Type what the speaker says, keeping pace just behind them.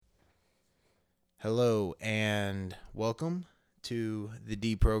Hello and welcome to the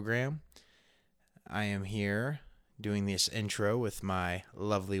D program. I am here doing this intro with my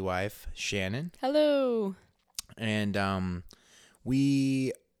lovely wife, Shannon. Hello. And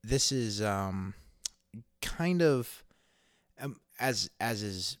this is kind of as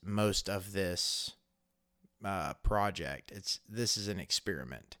is most of this project. This is an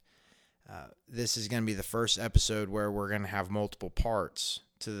experiment. This is going to be the first episode where we're going to have multiple parts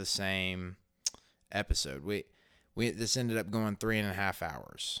to the same episode. This ended up going 3.5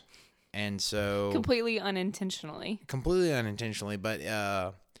 hours, and so Completely unintentionally, but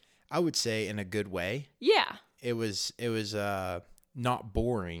I would say in a good way. Yeah. It was not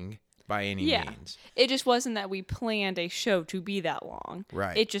boring by any means. It just wasn't that we planned a show to be that long.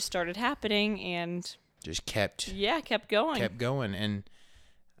 Right. It just started happening and just kept going, and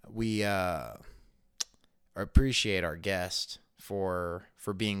we appreciate our guest for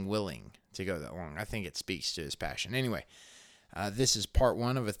being willing to go that long. I think it speaks to his passion. Anyway, this is part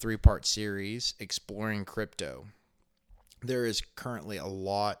 1 of a 3-part series exploring crypto. There is currently a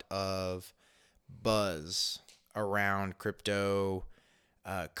lot of buzz around crypto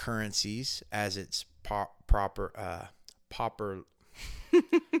currencies, as it's popularly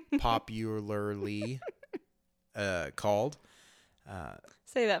called.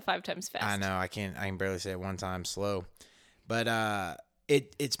 Say that 5 times fast. I know I can barely say it one time slow, but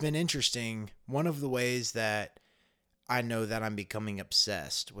it's been interesting. One of the ways that I know that I'm becoming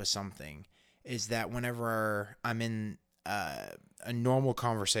obsessed with something is that whenever I'm in a normal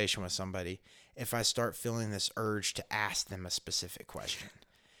conversation with somebody, if I start feeling this urge to ask them a specific question.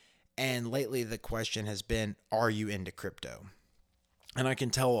 And lately the question has been, are you into crypto? And I can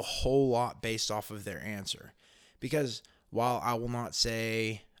tell a whole lot based off of their answer. Because while I will not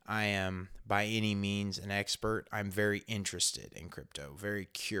say I am by any means an expert, I'm very interested in crypto, very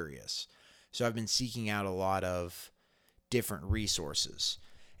curious. So I've been seeking out a lot of different resources.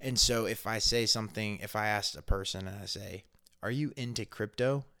 And so if I ask a person and I say, are you into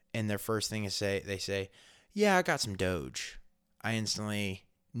crypto? And their first thing they say, yeah, I got some Doge. I instantly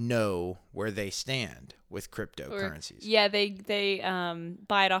know where they stand with cryptocurrencies. They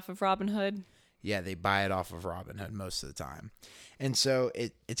buy it off of Robinhood. Yeah, they buy it off of Robinhood most of the time. And so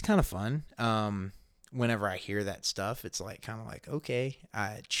it's kind of fun. Whenever I hear that stuff, it's kind of like, okay,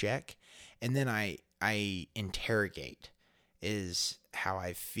 I check. And then I interrogate is how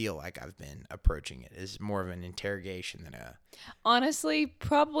I feel like I've been approaching it. Is more of an interrogation than a... Honestly,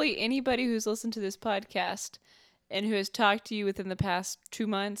 probably anybody who's listened to this podcast and who has talked to you within the past 2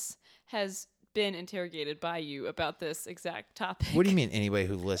 months has been interrogated by you about this exact topic. What do you mean anybody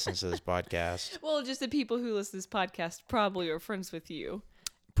who listens to this podcast? Well, just the people who listen to this podcast probably are friends with you.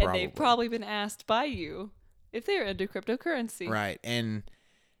 Probably. And they've probably been asked by you if they're into cryptocurrency. Right. And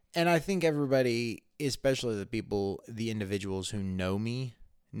I think everybody, especially the individuals who know me,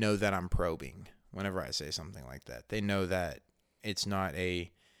 know that I'm probing whenever I say something like that. They know that it's not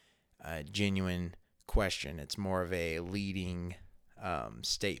a genuine question. It's more of a leading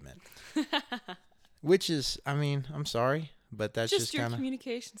statement. Which is, I'm sorry, but that's just your kind of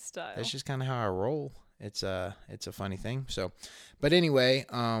communication style. That's just kind of how I roll. It's a funny thing. So, but anyway,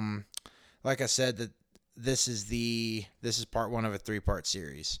 like I said, that this is part 1 of a 3-part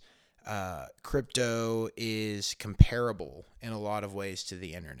series. Crypto is comparable in a lot of ways to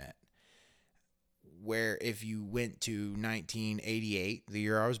the internet. Where if you went to 1988, the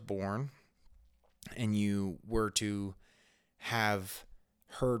year I was born, and you were to have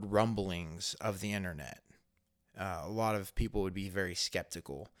heard rumblings of the internet, a lot of people would be very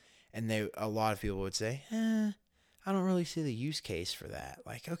skeptical, and a lot of people would say, I don't really see the use case for that.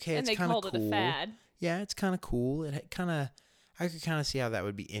 Like, okay, it's kind of cool. And they called it a fad. Yeah, it's kind of cool. I could kind of see how that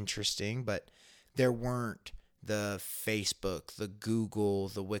would be interesting, but there weren't the Facebook, the Google,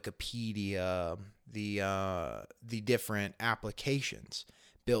 the Wikipedia, the different applications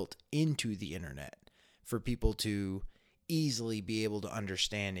built into the internet for people to easily be able to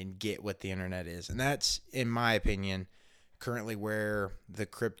understand and get what the internet is. And that's, in my opinion, currently where the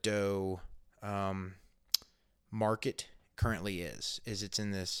crypto market currently is it's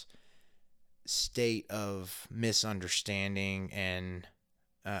in this state of misunderstanding and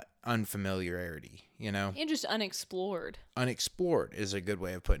unfamiliarity, And just unexplored. Unexplored is a good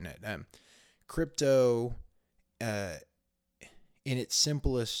way of putting it. Crypto, in its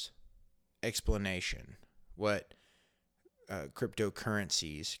simplest explanation, what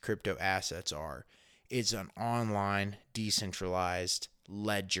cryptocurrencies, crypto assets are, is an online decentralized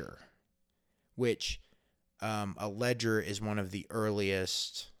ledger, which a ledger is one of the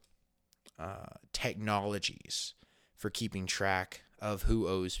earliest technologies for keeping track of who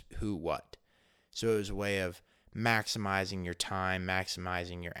owes who what. So it was a way of maximizing your time,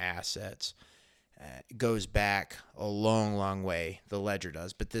 maximizing your assets. It goes back a long, long way, the ledger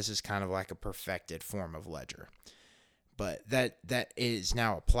does, but this is kind of like a perfected form of ledger. But that is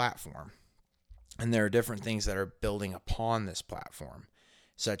now a platform. And there are different things that are building upon this platform,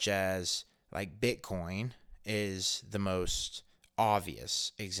 such as like Bitcoin is the most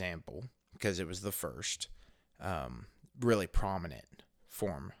obvious example because it was the first really prominent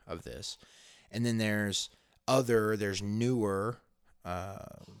form of this. And then there's newer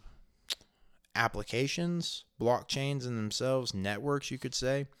applications, blockchains in themselves, networks, you could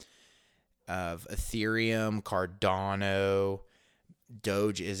say, of Ethereum, Cardano,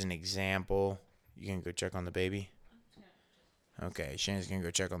 Doge is an example. You can go check on the baby? Okay, Shannon's going to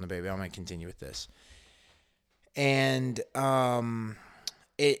go check on the baby. I'm going to continue with this. And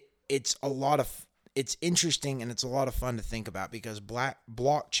it's interesting and it's a lot of fun to think about because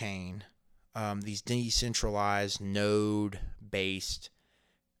blockchain, these decentralized node-based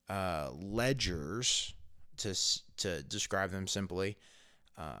ledgers, to describe them simply,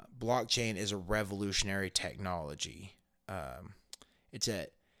 blockchain is a revolutionary technology. It's a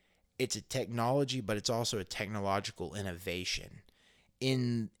technology, but it's also a technological innovation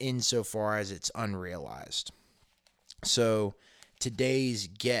insofar as it's unrealized. So today's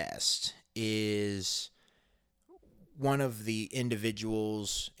guest is one of the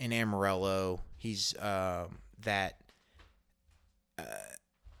individuals in Amarillo. He's that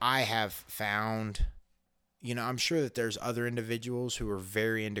I have found. I'm sure that there's other individuals who are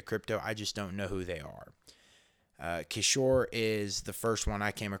very into crypto. I just don't know who they are. Kishore is the first one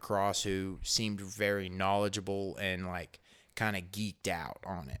I came across who seemed very knowledgeable and like kind of geeked out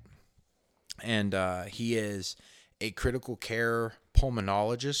on it. And he is a critical care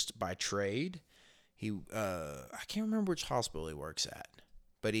pulmonologist by trade. I can't remember which hospital he works at,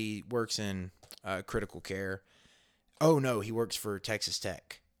 but he works in critical care. Oh no, he works for Texas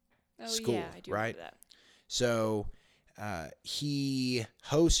Tech School, yeah, I do right? remember that. So he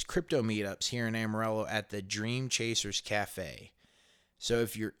hosts crypto meetups here in Amarillo at the Dream Chasers Cafe. So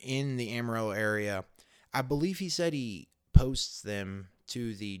if you're in the Amarillo area, I believe he said he posts them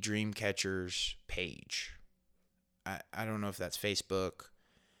to the Dream Catchers page. I don't know if that's Facebook,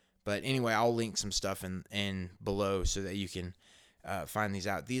 but anyway, I'll link some stuff in below so that you can find these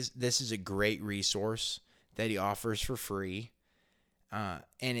out. This is a great resource that he offers for free, and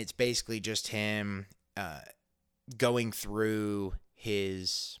it's basically just him going through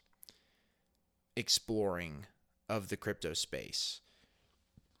his exploring of the crypto space.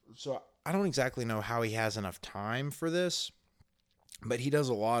 So I don't exactly know how he has enough time for this, but he does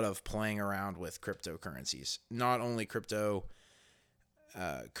a lot of playing around with cryptocurrencies. Not only crypto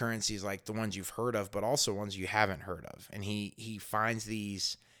currencies like the ones you've heard of, but also ones you haven't heard of. And he finds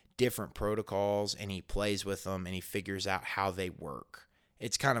these different protocols and he plays with them and he figures out how they work.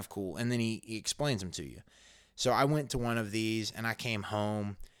 It's kind of cool. And then he explains them to you. So I went to one of these and I came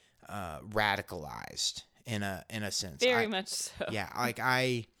home radicalized in a sense. Very much so. Yeah, like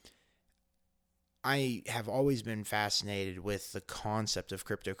I have always been fascinated with the concept of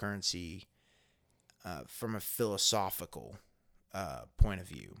cryptocurrency from a philosophical point of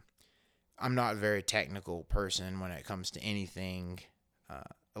view. I'm not a very technical person when it comes to anything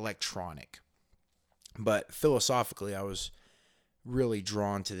electronic, but philosophically I was really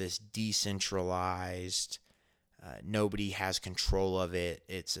drawn to this decentralized, nobody has control of it,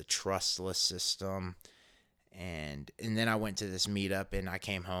 it's a trustless system. And then I went to this meetup and I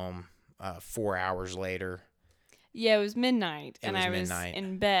came home 4 hours later. Yeah, it was midnight, and I was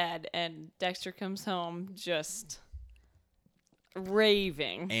in bed, and Dexter comes home just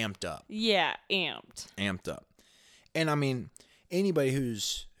raving. Amped up. Yeah, amped up. And I mean, anybody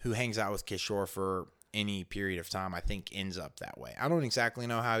who hangs out with Kishore for any period of time, I think ends up that way. I don't exactly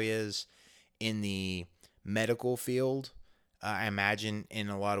know how he is in the medical field. I imagine in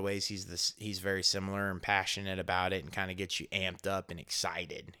a lot of ways he's very similar and passionate about it and kind of gets you amped up and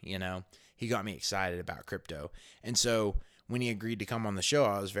excited, He got me excited about crypto. And so when he agreed to come on the show,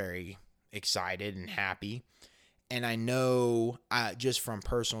 I was very excited and happy. And I know just from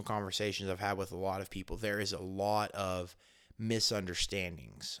personal conversations I've had with a lot of people, there is a lot of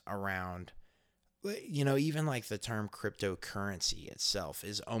misunderstandings around, even like the term cryptocurrency itself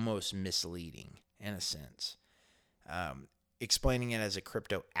is almost misleading in a sense. Explaining it as a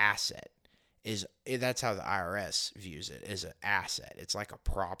crypto asset that's how the IRS views it, as an asset. It's like a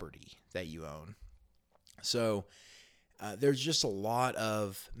property that you own. So there's just a lot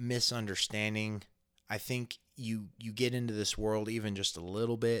of misunderstanding. I think you get into this world even just a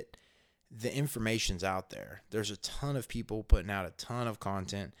little bit, the information's out there. There's a ton of people putting out a ton of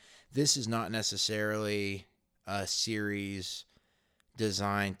content. This is not necessarily a series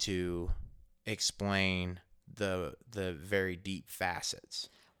designed to explain the very deep facets.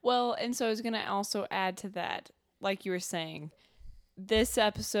 Well, and so I was going to also add to that, like you were saying, this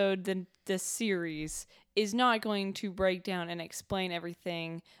episode, this series, is not going to break down and explain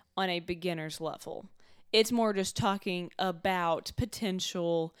everything on a beginner's level. It's more just talking about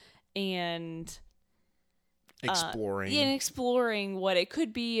potential and exploring what it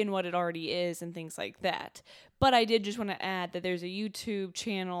could be and what it already is and things like that. But I did just want to add that there's a YouTube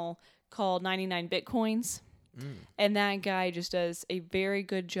channel called 99 Bitcoins. And that guy just does a very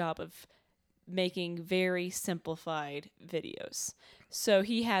good job of making very simplified videos. So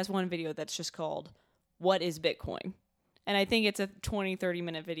he has one video that's just called What is Bitcoin? And I think it's a 20-30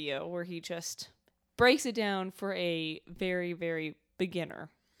 minute video where he just breaks it down for a very, very beginner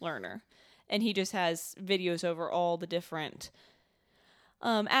learner. And he just has videos over all the different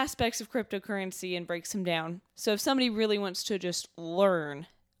aspects of cryptocurrency and breaks them down. So if somebody really wants to just learn,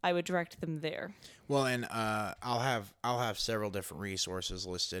 I would direct them there. Well, and I'll have several different resources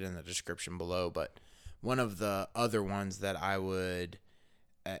listed in the description below, but one of the other ones that I would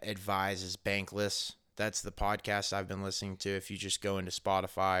advise is Bankless. That's the podcast I've been listening to. If you just go into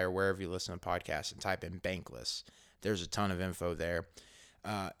Spotify or wherever you listen to podcasts and type in Bankless, there's a ton of info there.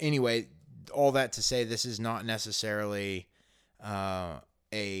 Anyway, all that to say, this is not necessarily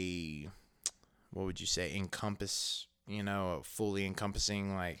fully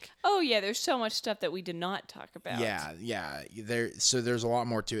encompassing, like... Oh, yeah, there's so much stuff that we did not talk about. Yeah. There's a lot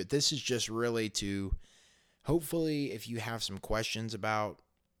more to it. This is just really to, hopefully, if you have some questions about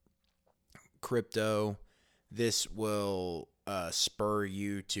crypto, this will spur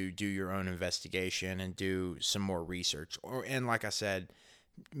you to do your own investigation and do some more research. And like I said,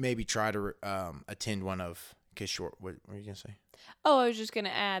 maybe try to attend one of Kishore. What were you going to say? Oh, I was just going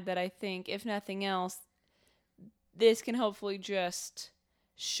to add that I think, if nothing else, this can hopefully just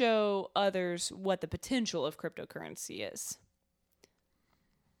show others what the potential of cryptocurrency is.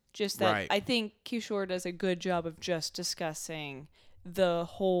 Just that right. I think Kishore does a good job of just discussing the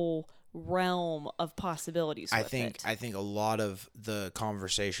whole realm of possibilities with it. I think a lot of the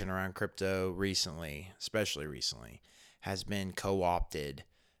conversation around crypto especially recently, has been co-opted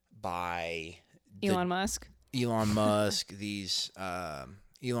by Elon Musk. Elon Musk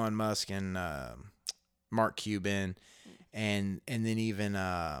and Mark Cuban, and then even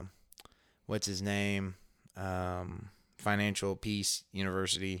what's his name, Financial Peace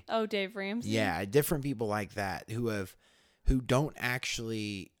University. Oh, Dave Ramsey. Yeah, different people like that who don't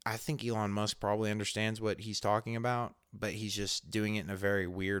actually. I think Elon Musk probably understands what he's talking about, but he's just doing it in a very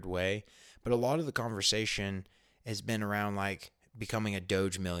weird way. But a lot of the conversation has been around like becoming a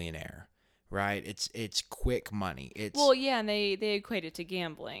Doge millionaire. Right, it's quick money. And they equate it to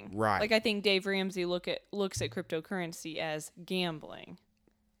gambling. Right, like I think Dave Ramsey looks at cryptocurrency as gambling.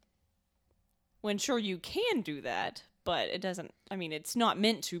 When sure you can do that, but it doesn't. I mean, it's not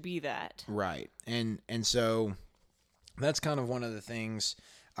meant to be that. Right, and so that's kind of one of the things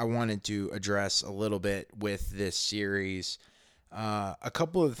I wanted to address a little bit with this series. A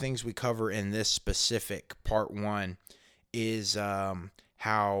couple of the things we cover in this specific part 1 is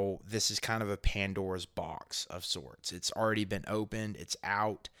how this is kind of a Pandora's box of sorts. It's already been opened. It's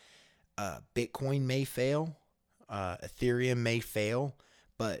out. Bitcoin may fail. Ethereum may fail.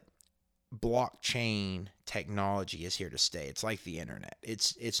 But blockchain technology is here to stay. It's like the internet.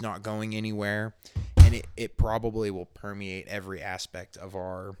 It's not going anywhere. And it probably will permeate every aspect of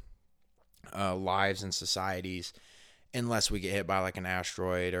our lives and societies unless we get hit by like an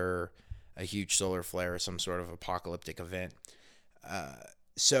asteroid or a huge solar flare or some sort of apocalyptic event.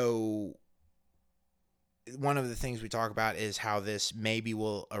 So one of the things we talk about is how this maybe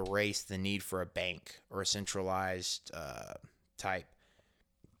will erase the need for a bank or a centralized type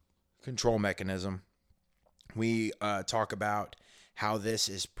control mechanism. We talk about how this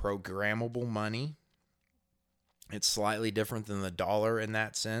is programmable money. It's slightly different than the dollar in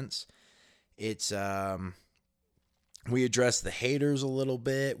that sense. It's we address the haters a little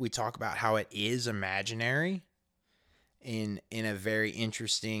bit. We talk about how it is imaginary in a very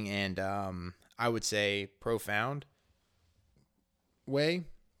interesting and I would say profound way.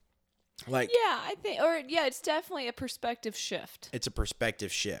 It's definitely a perspective shift. It's a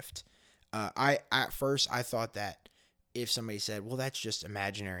perspective shift. At first I thought that if somebody said, well, that's just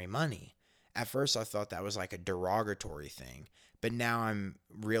imaginary money, at first I thought that was like a derogatory thing, but now I'm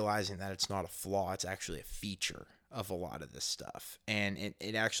realizing that it's not a flaw. It's actually a feature of a lot of this stuff, and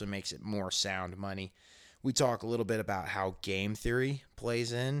it actually makes it more sound money. we talk a little bit about how game theory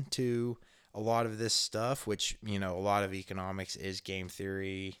plays into a lot of this stuff, which, a lot of economics is game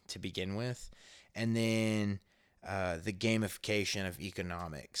theory to begin with. And then the gamification of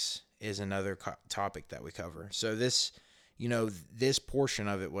economics is another topic that we cover. So this, this portion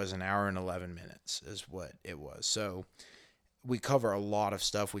of it was an hour and 11 minutes is what it was. So we cover a lot of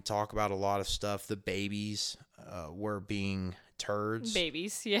stuff. We talk about a lot of stuff. The babies were being turds.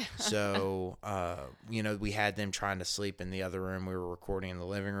 Babies, yeah. So, we had them trying to sleep in the other room. We were recording in the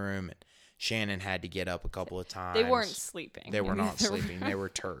living room, and Shannon had to get up a couple of times. They weren't sleeping. They were not sleeping. They were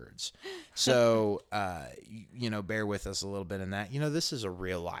turds. So, bear with us a little bit in that. This is a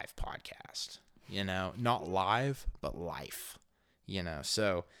real live podcast. Not live, but life.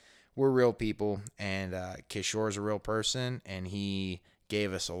 So we're real people, and Kishore is a real person, and he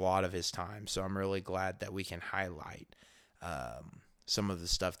gave us a lot of his time. So I'm really glad that we can highlight some of the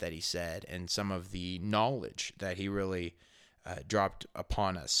stuff that he said and some of the knowledge that he really dropped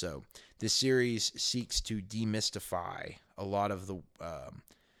upon us. So this series seeks to demystify a lot of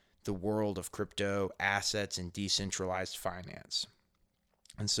the world of crypto assets and decentralized finance.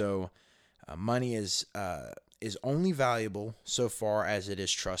 And so money is only valuable so far as it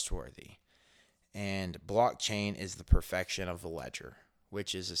is trustworthy. And blockchain is the perfection of the ledger,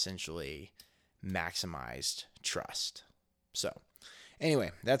 which is essentially maximized trust. So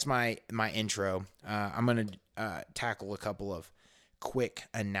anyway, that's my intro. I'm going to tackle a couple of quick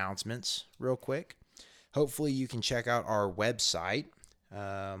announcements real quick. Hopefully you can check out our website.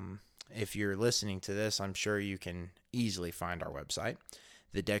 If you're listening to this, I'm sure you can easily find our website,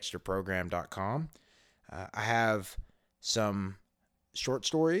 thedexterprogram.com. I have some short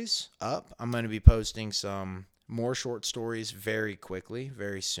stories up. I'm going to be posting some more short stories very quickly,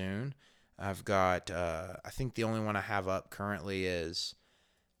 very soon. I've got, I think the only one I have up currently is,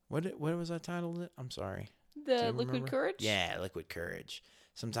 what was I titled it? I'm sorry. The Liquid Courage? Yeah, Liquid Courage.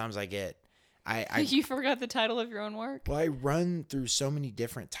 Sometimes I get, You forgot the title of your own work? Well, I run through so many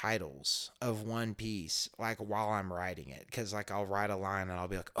different titles of one piece, like while I'm writing it. Because like I'll write a line and I'll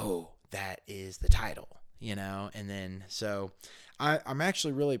be like, oh, that is the title, And then, so I'm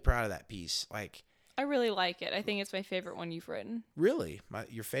actually really proud of that piece. Like, I really like it. I think it's my favorite one you've written. Really?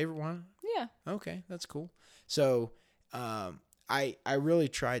 Your favorite one? Yeah. Okay, that's cool. So, I really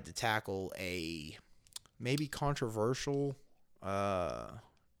tried to tackle a maybe controversial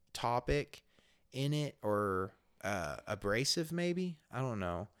topic in it, or abrasive maybe. I don't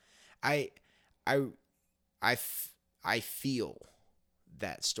know. I feel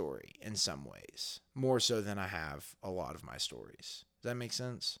that story in some ways more so than I have a lot of my stories. Does that make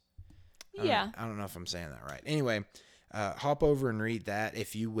sense? Yeah. I don't know if I'm saying that right. Anyway, hop over and read that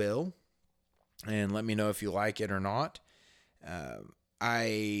if you will, and let me know if you like it or not.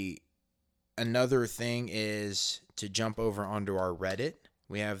 Another thing is to jump over onto our Reddit.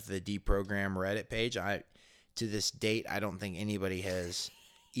 We have the Deprogram Reddit page. To this date, I don't think anybody has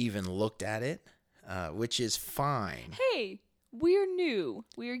even looked at it, which is fine. Hey, we're new.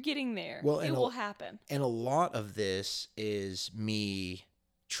 We're getting there. Well, it will happen. And a lot of this is me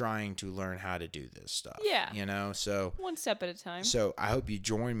trying to learn how to do this stuff. Yeah. So one step at a time. So I hope you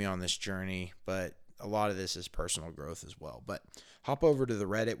join me on this journey, but a lot of this is personal growth as well. But hop over to the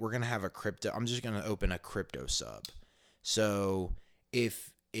Reddit. We're going to have I'm just going to open a crypto sub. So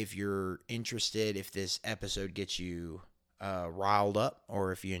if you're interested, if this episode gets you riled up,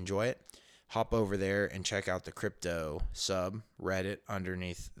 or if you enjoy it, hop over there and check out the crypto sub Reddit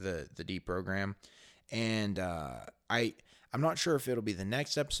underneath the Deprogram. And I'm not sure if it'll be the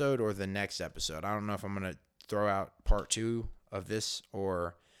next episode or the next episode. I don't know if I'm going to throw out part 2 of this,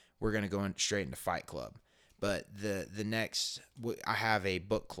 or we're going to go straight into Fight Club. But the next, I have a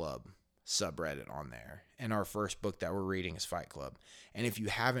book club subreddit on there, and our first book that we're reading is Fight Club. And if you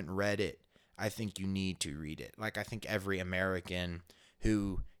haven't read it, I think you need to read it. Like, I think every American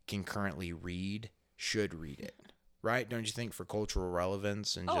who can currently read should read it, right? Don't you think, for cultural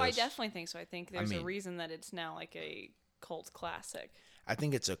relevance? And I definitely think so. I think there's a reason that it's now like a cult classic. I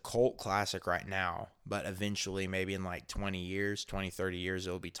think it's a cult classic right now, but eventually, maybe in like 20 years, 20, 30 years,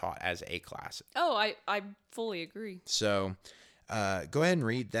 it'll be taught as a classic. Oh, I fully agree. So go ahead and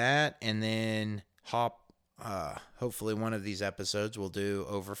read that, and then hopefully one of these episodes we'll do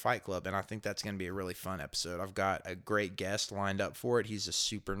over Fight Club, and I think that's going to be a really fun episode. I've got a great guest lined up for it. He's a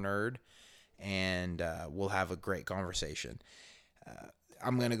super nerd, and we'll have a great conversation.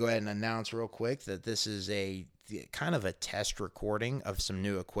 I'm going to go ahead and announce real quick that this is kind of a test recording of some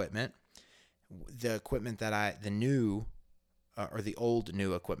new equipment. The equipment that the old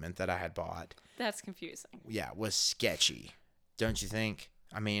new equipment that I had bought. That's confusing. Yeah, was sketchy. Don't you think?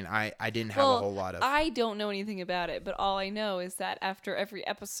 I mean, I didn't have a whole lot of. I don't know anything about it, but all I know is that after every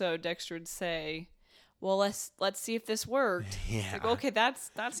episode, Dexter would say, "Well, let's see if this worked." Yeah. Like, okay,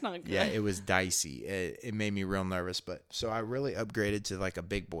 that's not good. Yeah, it was dicey. It made me real nervous, but so I really upgraded to like a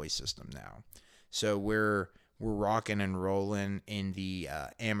big boy system now. So we're rocking and rolling in the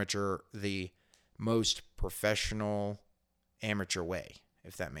the most professional amateur way,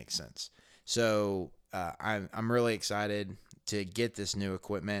 if that makes sense. So I'm really excited to get this new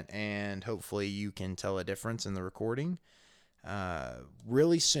equipment, and hopefully you can tell a difference in the recording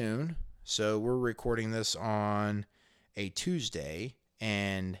really soon. So we're recording this on a Tuesday,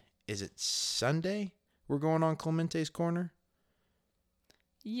 and is it Sunday? We're going on Clemente's Corner.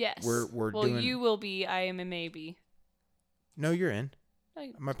 Yes. We're well, doing. You will be. I am a maybe. No, you're in.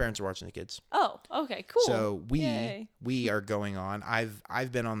 My parents are watching the kids. Oh, okay, cool. So we are going on.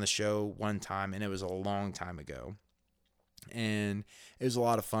 I've been on the show one time, and it was a long time ago, and it was a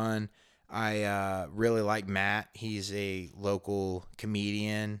lot of fun. I really like Matt. He's a local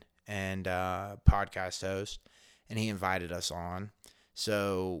comedian and podcast host, and he invited us on.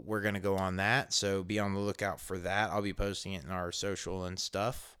 So we're going to go on that. So be on the lookout for that. I'll be posting it in our social and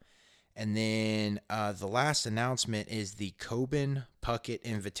stuff. And then the last announcement is the Coben Puckett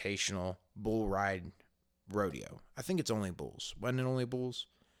Invitational Bull Ride Rodeo. I think it's only bulls. Wasn't it only bulls?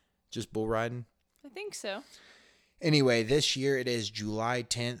 Just bull riding? I think so. Anyway, this year it is July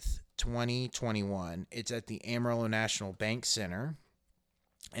 10th, 2021. It's at the Amarillo National Bank Center.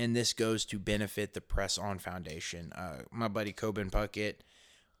 And this goes to benefit the Press On Foundation. My buddy Coben Puckett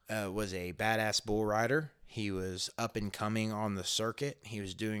was a badass bull rider. He was up and coming on the circuit. He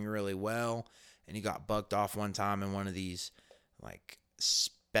was doing really well, and he got bucked off one time in one of these like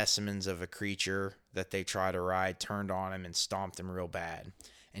specimens of a creature that they try to ride, turned on him and stomped him real bad,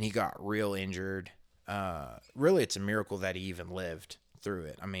 and he got real injured. Really, it's a miracle that he even lived through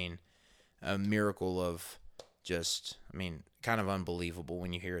it. I mean, a miracle of just, kind of unbelievable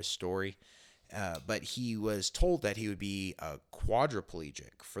when you hear his story. But he was told that he would be a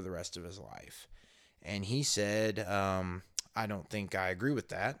quadriplegic for the rest of his life. And he said, I don't think I agree with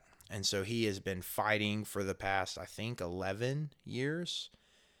that. And so he has been fighting for the past, I think, 11 years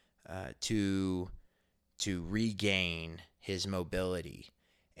to regain his mobility.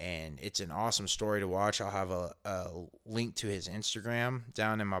 And it's an awesome story to watch. I'll have a link to his Instagram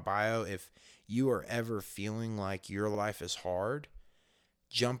down in my bio. If you are ever feeling like your life is hard,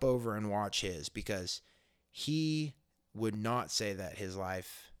 jump over and watch his, because he would not say that his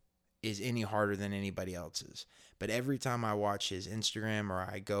life is any harder than anybody else's. But every time I watch his Instagram or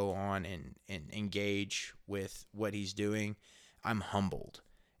I go on and engage with what he's doing, I'm humbled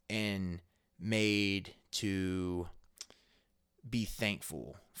and made to be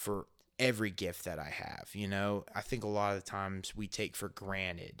thankful for every gift that I have. You know, I think a lot of the times we take for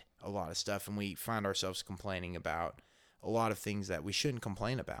granted a lot of stuff, and we find ourselves complaining about a lot of things that we shouldn't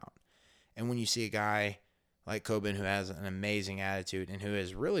complain about. And when you see a guy like Coben, who has an amazing attitude and who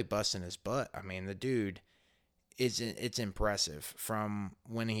is really busting his butt, the dude, it's impressive from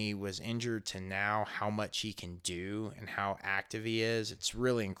when he was injured to now, how much he can do and how active he is. It's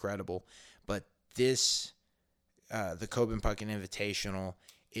really incredible. But this, the Coben Puckett Invitational,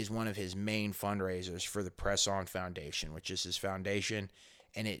 is one of his main fundraisers for the Press On Foundation, which is his foundation.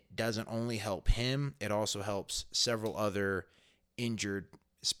 And it doesn't only help him, it also helps several other injured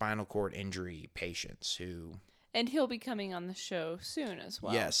spinal cord injury patients who... And he'll be coming on the show soon as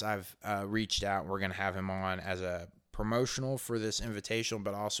well. Yes, I've reached out. We're going to have him on as a promotional for this invitational,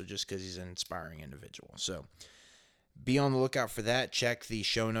 but also just because he's an inspiring individual. So be on the lookout for that. Check the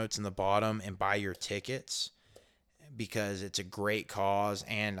show notes in the bottom and buy your tickets, because it's a great cause.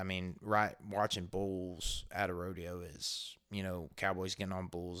 And, watching bulls at a rodeo is, cowboys getting on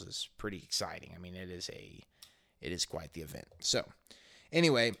bulls is pretty exciting. It is quite the event. So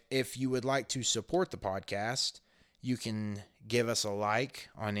anyway, if you would like to support the podcast, you can give us a like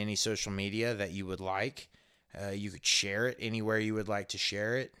on any social media that you would like. You could share it anywhere you would like to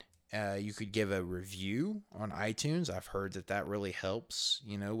share it. You could give a review on iTunes. I've heard that really helps,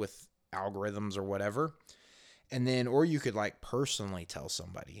 with algorithms or whatever. And then, or you could personally tell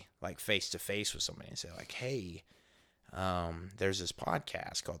somebody, face to face with somebody, and say hey, there's this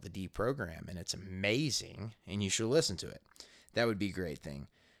podcast called The D Program, and it's amazing, and you should listen to it. That would be a great thing.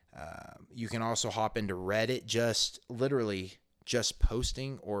 You can also hop into Reddit. Just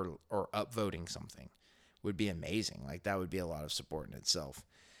posting or upvoting something would be amazing. That would be a lot of support in itself.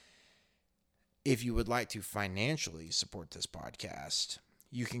 If you would like to financially support this podcast,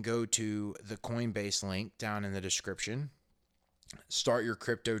 you can go to the Coinbase link down in the description. Start your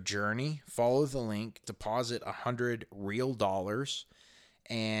crypto journey. Follow the link. Deposit $100 real,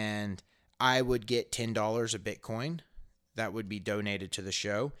 and I would get $10 of Bitcoin that would be donated to the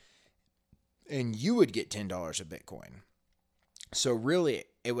show, and you would get $10 of Bitcoin. So really,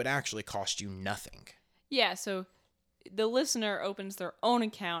 it would actually cost you nothing. Yeah, so the listener opens their own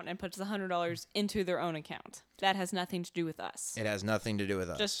account and puts the $100 into their own account. That has nothing to do with us. It has nothing to do with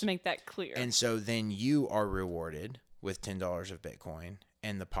us. Just to make that clear. And so then you are rewarded with $10 of Bitcoin,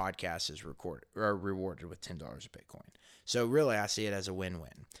 and the podcast is rewarded with $10 of Bitcoin. So really, I see it as a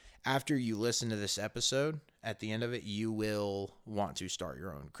win-win. After you listen to this episode, at the end of it, you will want to start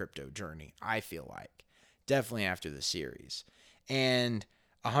your own crypto journey, I feel like. Definitely after the series. And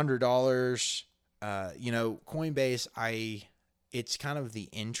 $100, Coinbase, it's kind of the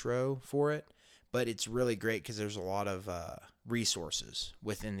intro for it, but it's really great because there's a lot of resources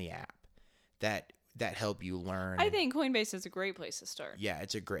within the app that help you learn. I think Coinbase is a great place to start. Yeah,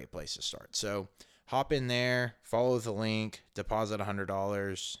 it's a great place to start. So hop in there, follow the link, deposit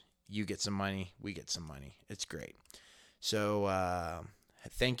 $100. You get some money, we get some money. It's great. So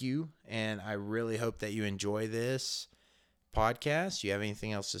thank you, and I really hope that you enjoy this podcast. You have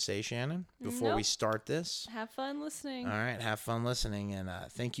anything else to say, Shannon, before we start this? Have fun listening. All right, have fun listening, and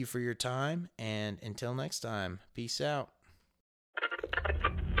thank you for your time, and until next time, peace out.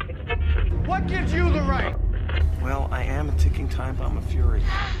 What gives you the right? Well, I am a ticking time bomb of fury.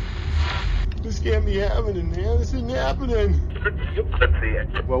 This can't be happening, man. This isn't happening. Let's see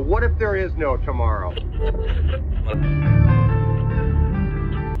it. Well, what if there is no tomorrow?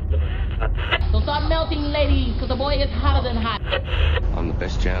 So start melting, ladies, because the boy is hotter than hot. I'm the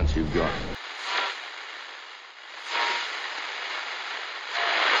best chance you've got.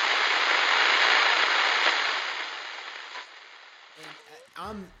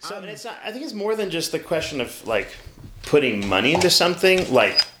 And it's not. I think it's more than just the question of like putting money into something.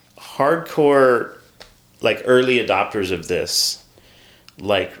 Like hardcore, like early adopters of this,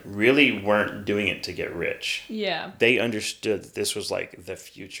 like really weren't doing it to get rich. Yeah, they understood that this was like the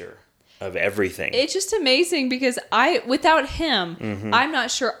future of everything. It's just amazing because without him, I'm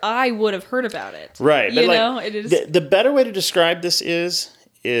not sure I would have heard about it. Right, but it is the better way to describe this is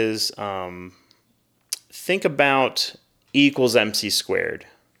think about E equals MC squared,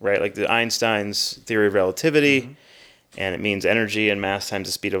 right? Like the Einstein's theory of relativity, and it means energy and mass times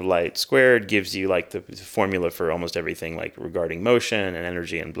the speed of light squared gives you like the formula for almost everything, like regarding motion and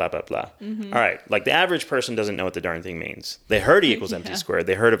energy and blah, blah, blah. All right. Like the average person doesn't know what the darn thing means. They heard E equals MC squared.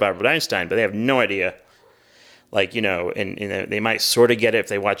 They heard of Albert Einstein, but they have no idea. Like, and they might sort of get it if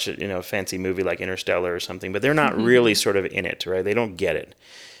they watch a fancy movie like Interstellar or something, but they're not really sort of in it, right? They don't get it.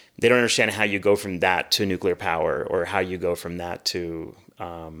 They don't understand how you go from that to nuclear power, or how you go from that to,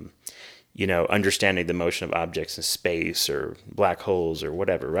 understanding the motion of objects in space or black holes or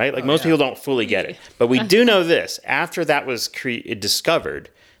whatever, right? Like most people don't fully get it. But we do know this. After that was discovered,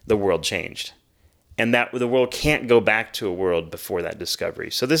 the world changed. And that the world can't go back to a world before that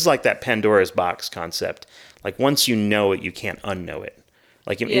discovery. So this is like that Pandora's box concept. Like once you know it, you can't unknow it.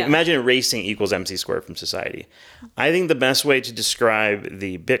 Like imagine erasing equals MC squared from society. I think the best way to describe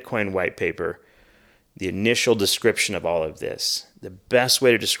the Bitcoin white paper, the initial description of all of this, the best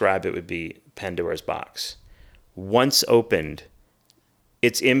way to describe it would be Pandora's box. Once opened,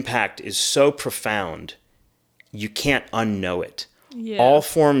 its impact is so profound, you can't unknow it. Yeah. All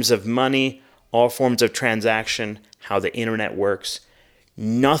forms of money, all forms of transaction, how the internet works,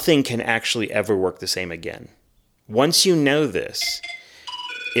 nothing can actually ever work the same again. Once you know this,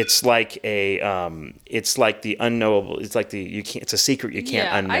 it's like the unknowable. It's like it's a secret you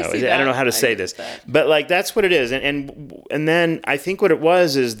can't unknow. I don't know how to say this, but like that's what it is. And then I think what it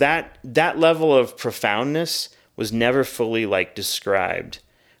was is that level of profoundness was never fully like described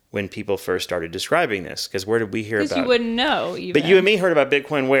when people first started describing this. Because where did we hear about? Because you wouldn't know. Even. But you and me heard about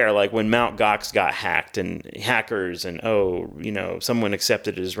Bitcoin where? Like when Mt. Gox got hacked and hackers and someone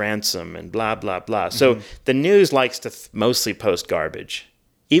accepted it as ransom and blah blah blah. So the news likes to mostly post garbage.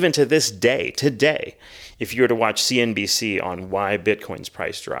 Even to this day, today, if you were to watch CNBC on why Bitcoin's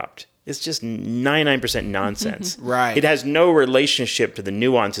price dropped, it's just 99% nonsense. Right. It has no relationship to the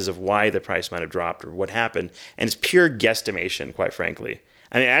nuances of why the price might have dropped or what happened. And it's pure guesstimation, quite frankly.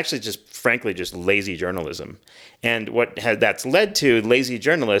 I mean, actually, just lazy journalism. And what that's led to lazy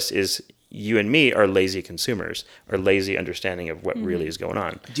journalists is you and me are lazy consumers, or lazy understanding of what really is going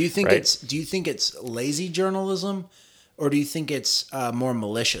on. Do you think it's lazy journalism? Or do you think it's more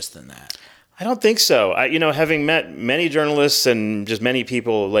malicious than that? I don't think so. Having met many journalists and just many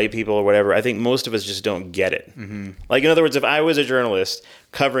people, lay people or whatever, I think most of us just don't get it. Like, in other words, if I was a journalist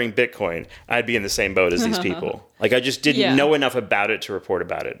covering Bitcoin, I'd be in the same boat as these people. Like, I just didn't know enough about it to report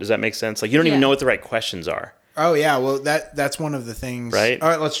about it. Does that make sense? Like, you don't even know what the right questions are. Oh yeah, well that's one of the things. Right. All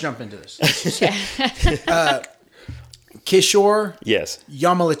right, let's jump into this. Kishore. Yes.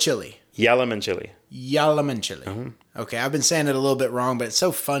 Yamalachili. Yalamanchili. Okay, I've been saying it a little bit wrong, but it's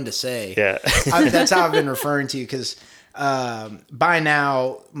so fun to say. Yeah. That's how I've been referring to you because by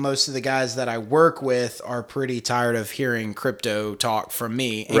now, most of the guys that I work with are pretty tired of hearing crypto talk from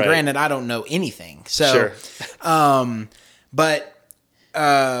me. And Right. granted, I don't know anything. So, Sure. but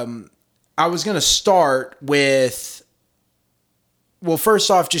I was going to start with, well, first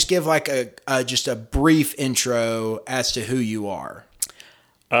off, just give like just a brief intro as to who you are.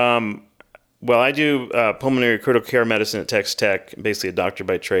 Well, I do pulmonary critical care medicine at Texas Tech, basically a doctor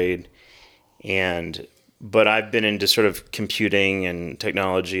by trade, but I've been into sort of computing and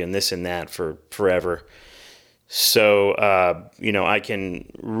technology and this and that for forever. So, I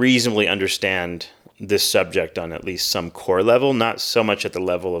can reasonably understand this subject on at least some core level, not so much at the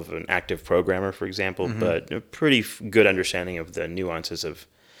level of an active programmer, for example, but a pretty good understanding of the nuances of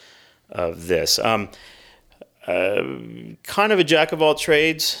this. Kind of a jack of all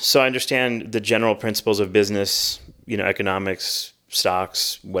trades, so I understand the general principles of business, economics,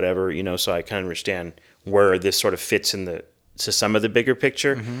 stocks, whatever, so I kind of understand where this sort of fits to some of the bigger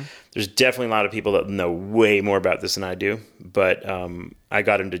picture. There's definitely a lot of people that know way more about this than I do, but I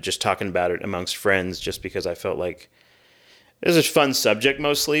got into just talking about it amongst friends just because I felt like it was a fun subject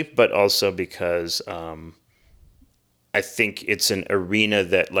mostly, but also because I think it's an arena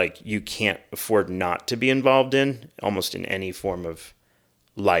that like you can't afford not to be involved in almost in any form of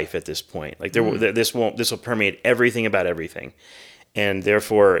life at this point. Like this will permeate everything about everything. And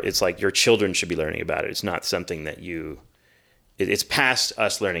therefore it's like your children should be learning about it. It's not something that it's past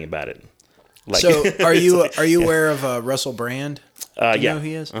us learning about it. Like, So are you aware of Russell Brand? Do you know who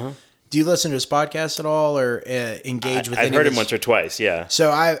he is? Do you listen to his podcast at all or engage with I've heard him once or twice, yeah. So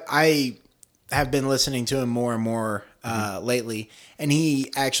I have been listening to him more and more lately, and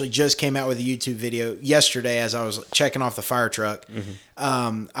he actually just came out with a YouTube video yesterday as I was checking off the fire truck.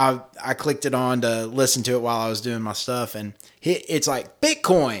 I clicked it on to listen to it while I was doing my stuff, and it's like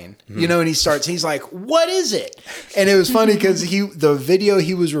Bitcoin, and he's like, what is it? And it was funny because the video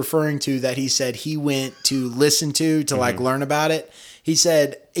he was referring to that he said he went to listen to like learn about it, he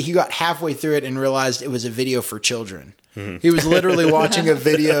said he got halfway through it and realized it was a video for children. He was literally watching a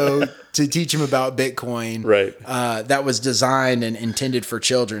video to teach him about Bitcoin, right? That was designed and intended for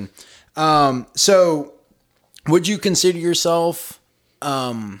children. So would you consider yourself,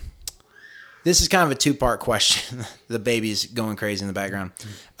 this is kind of a two-part question. The baby's going crazy in the background.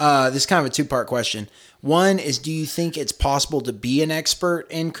 This is kind of a two-part question. One is, do you think it's possible to be an expert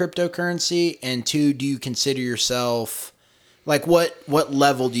in cryptocurrency? And two, do you consider yourself, like what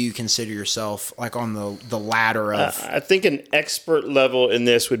level do you consider yourself like on the ladder of? I think an expert level in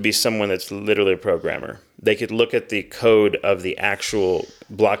this would be someone that's literally a programmer. They could look at the code of the actual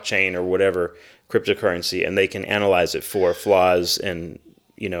blockchain or whatever cryptocurrency, and they can analyze it for flaws and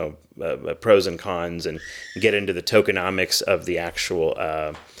pros and cons, and get into the tokenomics of the actual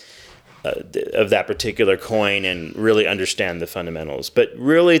of that particular coin and really understand the fundamentals. But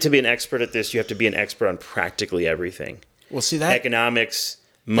really, to be an expert at this, you have to be an expert on practically everything. Well, see that economics,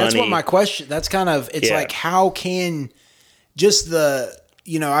 money. That's what my question. That's kind of like how can just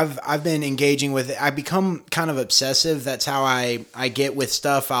I've been engaging with it. I become kind of obsessive. That's how I get with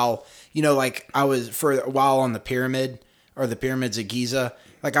stuff. I'll like I was for a while on the pyramid or the pyramids of Giza.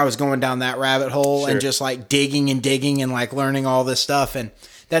 Like I was going down that rabbit hole and just like digging and like learning all this stuff. And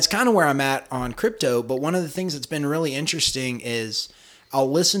that's kind of where I'm at on crypto. But one of the things that's been really interesting is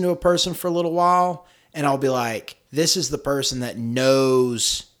I'll listen to a person for a little while and I'll be like, this is the person that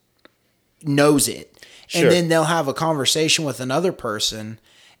knows it. Sure. And then they'll have a conversation with another person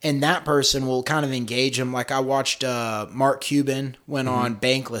and that person will kind of engage them. Like I watched Mark Cuban went on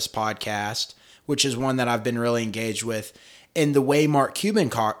Bankless podcast, which is one that I've been really engaged with. And the way Mark Cuban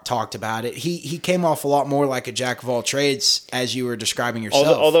talked about it, he came off a lot more like a jack of all trades as you were describing yourself.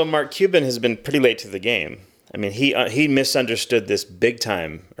 Although Mark Cuban has been pretty late to the game. I mean, he misunderstood this big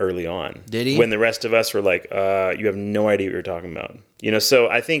time early on. Did he? When the rest of us were like, you have no idea what you're talking about. So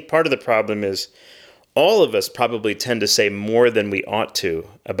I think part of the problem is all of us probably tend to say more than we ought to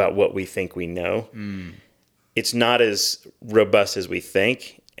about what we think we know. It's not as robust as we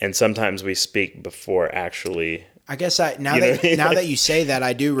think, and sometimes we speak before actually. I guess now that you say that,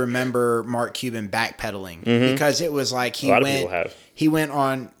 I do remember Mark Cuban backpedaling because it was like he went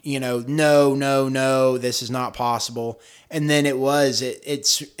on, no, this is not possible. And then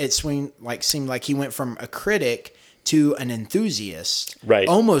it seemed like he went from a critic to an enthusiast, Right.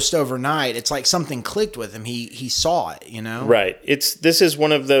 almost overnight. It's like something clicked with him. He saw it, you know? Right. This is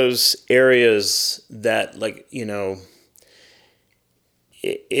one of those areas that, like, you know,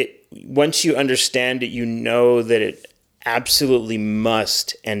 it once you understand it, you know that it absolutely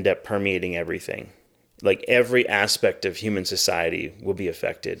must end up permeating everything. Like every aspect of human society will be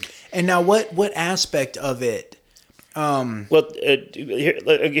affected. And now what aspect of it? Well,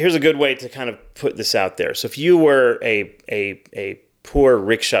 here's a good way to kind of put this out there. So if you were a poor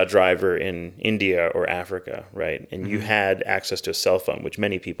rickshaw driver in India or Africa, right, and you had access to a cell phone, which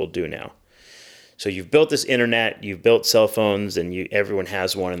many people do now. So you've built this internet, you've built cell phones, and everyone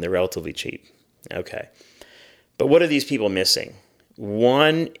has one, and they're relatively cheap. Okay. But what are these people missing?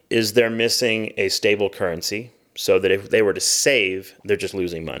 One is they're missing a stable currency, so that if they were to save, they're just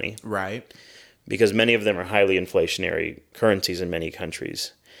losing money. Right. Because many of them are highly inflationary currencies in many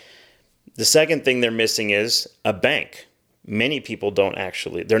countries. The second thing they're missing is a bank. Many people they're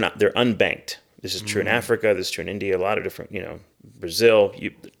unbanked. This is true in Africa, this is true in India, a lot of different, Brazil,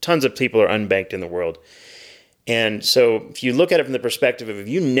 tons of people are unbanked in the world. And so if you look at it from the perspective of if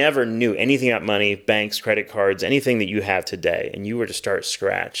you never knew anything about money, banks, credit cards, anything that you have today, and you were to start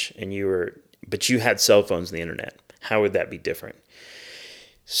scratch, but you had cell phones and the internet, how would that be different?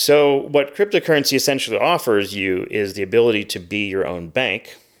 So what cryptocurrency essentially offers you is the ability to be your own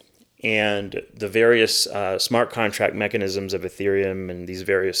bank, and the various smart contract mechanisms of Ethereum and these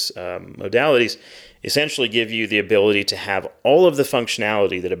various modalities essentially give you the ability to have all of the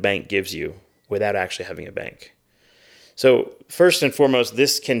functionality that a bank gives you without actually having a bank. So first and foremost,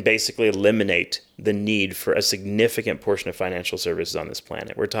 this can basically eliminate the need for a significant portion of financial services on this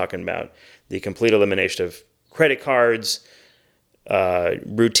planet. We're talking about the complete elimination of credit cards,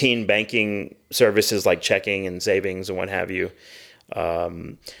 routine banking services like checking and savings and what have you.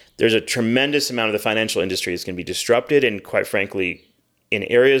 There's a tremendous amount of the financial industry that's going to be disrupted, and quite frankly, in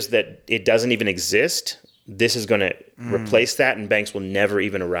areas that it doesn't even exist, this is going to replace that, and banks will never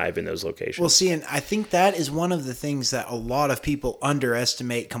even arrive in those locations. Well, see, and I think that is one of the things that a lot of people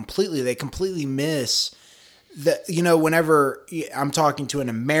underestimate completely. They completely miss that, whenever I'm talking to an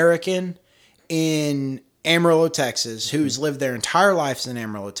American in Amarillo, Texas, who's lived their entire lives in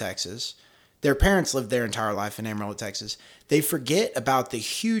Amarillo, Texas, their parents lived their entire life in Amarillo, Texas, they forget about the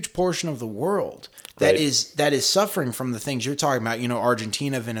huge portion of the world that is suffering from the things you're talking about.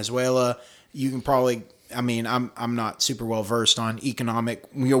 Argentina, Venezuela. You can probably, I'm not super well versed on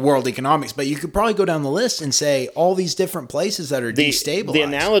world economics, but you could probably go down the list and say all these different places that are destabilized. The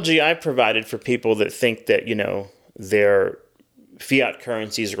analogy I provided for people that think that their fiat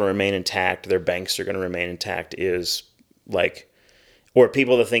currencies are going to remain intact, their banks are going to remain intact, is like, or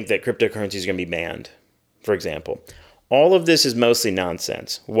people that think that cryptocurrency is going to be banned, for example. All of this is mostly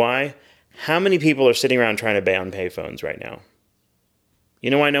nonsense. Why? How many people are sitting around trying to ban payphones right now? You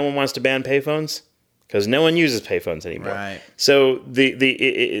know why no one wants to ban payphones? Because no one uses payphones anymore. Right. So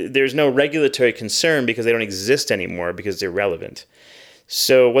there's no regulatory concern because they don't exist anymore because they're irrelevant.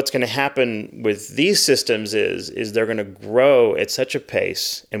 So what's going to happen with these systems is they're going to grow at such a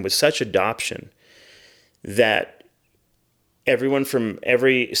pace and with such adoption that everyone from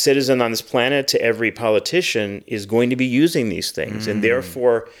every citizen on this planet to every politician is going to be using these things. And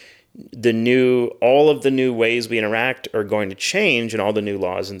therefore, all of the new ways we interact are going to change, and all the new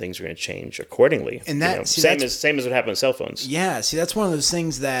laws and things are going to change accordingly. And that same as what happened with cell phones. Yeah, see, that's one of those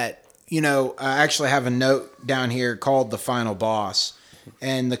things that, I actually have a note down here called The Final Boss.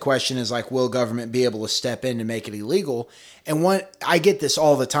 And the question is like, will government be able to step in to make it illegal? And I get this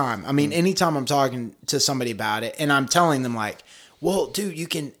all the time. Anytime I'm talking to somebody about it and I'm telling them like, well, dude, you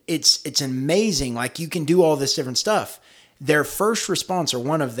can, it's amazing. Like you can do all this different stuff. Their first response, or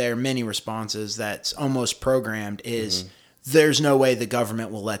one of their many responses that's almost programmed, is there's no way the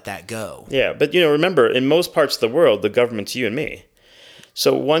government will let that go. Yeah. But remember, in most parts of the world, the government's you and me.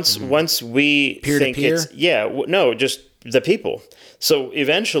 So once we think it's, just the people. So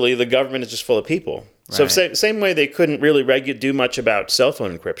eventually the government is just full of people. Right. So same way they couldn't really do much about cell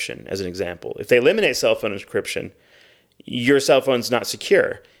phone encryption, as an example. If they eliminate cell phone encryption, your cell phone's not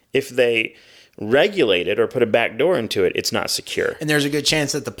secure. If they regulate it or put a back door into it, it's not secure. And there's a good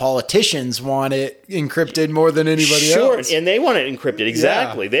chance that the politicians want it encrypted more than anybody else. Sure, and they want it encrypted,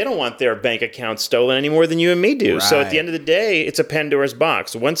 exactly. Yeah. They don't want their bank accounts stolen any more than you and me do. Right. So at the end of the day, it's a Pandora's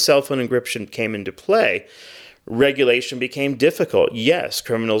box. Once cell phone encryption came into play, regulation became difficult. Yes,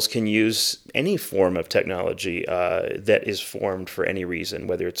 criminals can use any form of technology that is formed for any reason,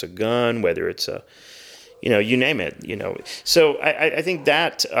 whether it's a gun, whether it's you name it. So I think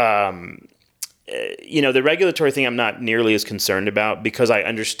that the regulatory thing I'm not nearly as concerned about because I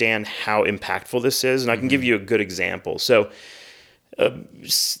understand how impactful this is. And I can give you a good example. So, and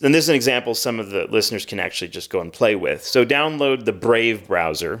this is an example some of the listeners can actually just go and play with. So download the Brave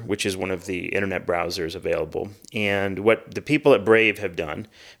browser, which is one of the internet browsers available. And what the people at Brave have done,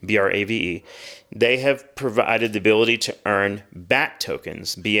 BRAVE, they have provided the ability to earn BAT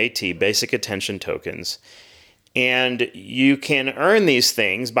tokens, BAT, basic attention tokens. And you can earn these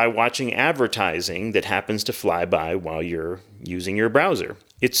things by watching advertising that happens to fly by while you're using your browser.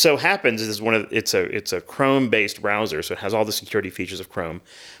 It so happens it's a Chrome-based browser, so it has all the security features of Chrome,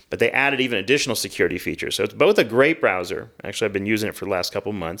 but they added even additional security features. So it's both a great browser. Actually, I've been using it for the last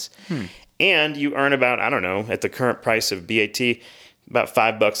couple of months, and you earn about, I don't know, at the current price of BAT, about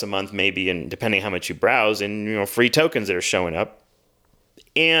 $5 a month maybe, and depending how much you browse, and free tokens that are showing up.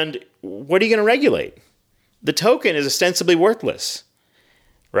 And what are you going to regulate? The token is ostensibly worthless,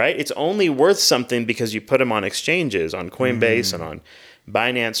 right? It's only worth something because you put them on exchanges, on Coinbase and on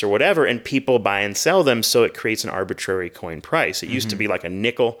Binance or whatever, and people buy and sell them, so it creates an arbitrary coin price. It used to be like a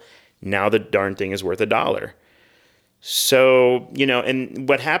nickel. Now the darn thing is worth $1. So, and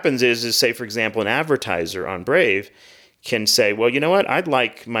what happens is say, for example, an advertiser on Brave can say, well, you know what? I'd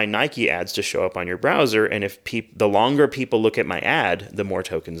like my Nike ads to show up on your browser, and if the longer people look at my ad, the more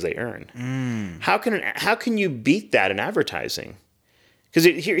tokens they earn. How can you beat that in advertising? Because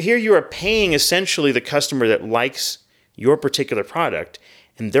here you are paying essentially the customer that likes your particular product,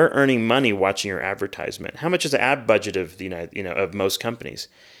 and they're earning money watching your advertisement. How much is the ad budget of of most companies?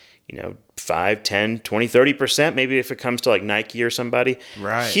 5, 10, 20, 30%, maybe if it comes to like Nike or somebody.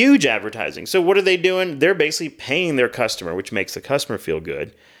 Right. Huge advertising. So what are they doing? They're basically paying their customer, which makes the customer feel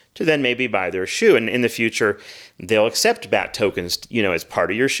good, to then maybe buy their shoe. And in the future, they'll accept BAT tokens, as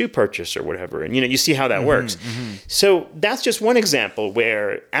part of your shoe purchase or whatever. And, you see how that works. So that's just one example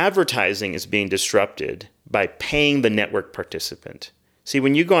where advertising is being disrupted by paying the network participant. See,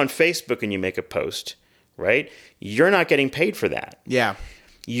 when you go on Facebook and you make a post, right, you're not getting paid for that. Yeah.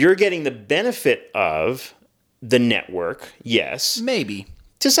 You're getting the benefit of the network, yes. Maybe.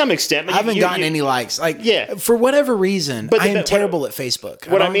 To some extent. I haven't gotten any likes. For whatever reason, I am terrible at Facebook.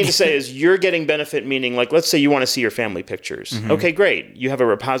 What I mean to say is you're getting benefit, meaning let's say you want to see your family pictures. Okay, great. You have a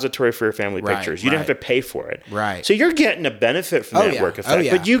repository for your family pictures. You don't have to pay for it. Right. So you're getting a benefit from the network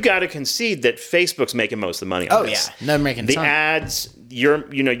effect. But you got to concede that Facebook's making most of the money on this. Yeah. They're making the ads,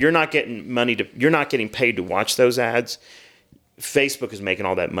 you're not getting you're not getting paid to watch those ads. Facebook is making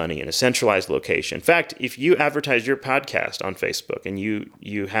all that money in a centralized location. In fact, if you advertise your podcast on Facebook and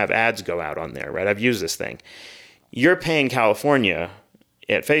you have ads go out on there, right? I've used this thing. You're paying California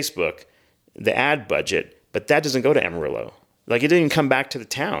at Facebook the ad budget, but that doesn't go to Amarillo. It didn't even come back to the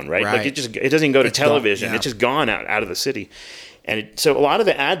town, right? It doesn't even go to television. Gone, yeah. It's just gone out of the city. And so a lot of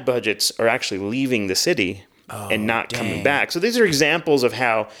the ad budgets are actually leaving the city and not coming back. So these are examples of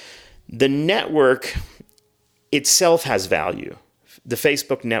how the network itself has value. The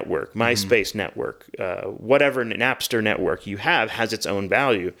Facebook network, MySpace network, whatever Napster network you have has its own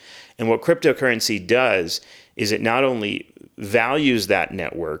value. And what cryptocurrency does is it not only values that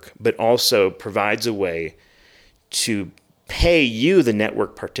network, but also provides a way to pay you, the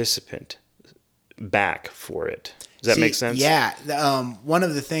network participant, back for it. Does that make sense? Yeah. One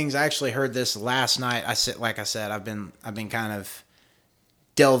of the things, I actually heard this last night. Like I said, I've been kind of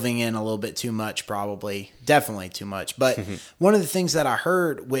delving in a little bit too much, definitely too much. But one of the things that I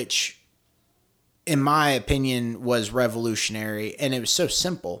heard, which in my opinion was revolutionary, and it was so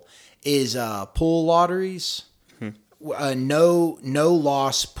simple, is pool lotteries, no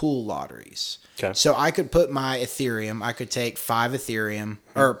loss pool lotteries. Okay. So I could put my Ethereum, I could take 5 Ethereum,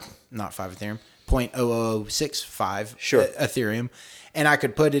 or not 5 Ethereum, 0.0065 Ethereum, and I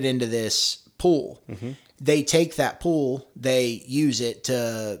could put it into this pool. They take that pool, they use it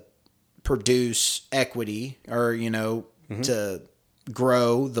to produce equity or, to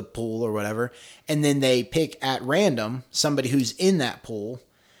grow the pool or whatever. And then they pick at random somebody who's in that pool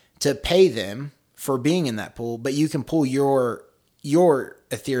to pay them for being in that pool. But you can pull your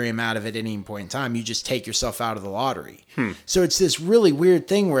Ethereum out of it at any point in time. You just take yourself out of the lottery. So it's this really weird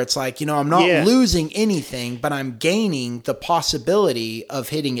thing where it's like, I'm not losing anything, but I'm gaining the possibility of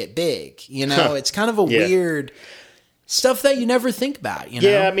hitting it big. It's kind of a weird stuff that you never think about.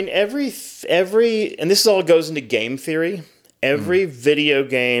 Yeah, I mean, every and this all goes into game theory. Every video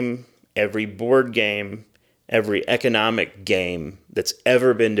game, every board game, every economic game that's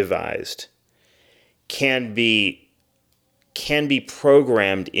ever been devised can be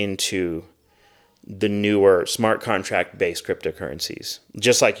programmed into the newer smart contract based cryptocurrencies,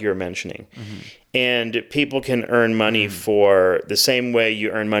 just like you're mentioning. And people can earn money for the same way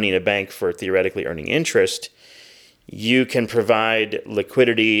you earn money in a bank for theoretically earning interest. You can provide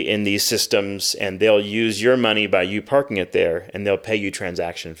liquidity in these systems, and they'll use your money by you parking it there, and they'll pay you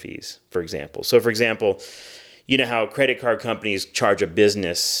transaction fees, for example. So, for example, you know how credit card companies charge a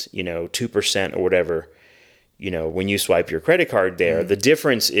business, 2% or whatever, when you swipe your credit card there. The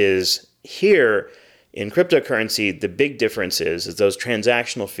difference is here in cryptocurrency, the big difference is those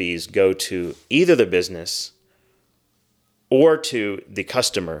transactional fees go to either the business or to the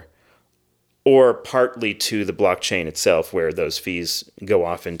customer, or partly to the blockchain itself, where those fees go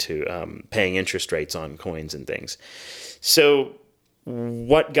off into paying interest rates on coins and things. So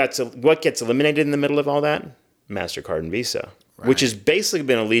what gets eliminated in the middle of all that? MasterCard and Visa, which has basically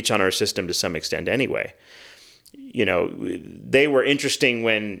been a leech on our system to some extent anyway. They were interesting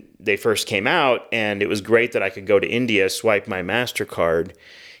when they first came out, and it was great that I could go to India, swipe my MasterCard,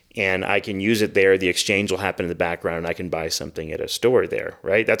 and I can use it there. The exchange will happen in the background, and I can buy something at a store there,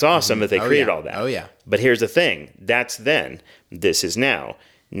 right? That's awesome that they created all that. Oh, yeah. But here's the thing. That's then. This is now.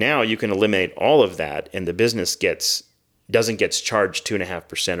 Now you can eliminate all of that, and the business doesn't get charged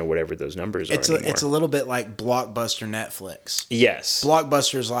 2.5% or whatever those numbers are anymore. It's a little bit like Blockbuster Netflix. Yes.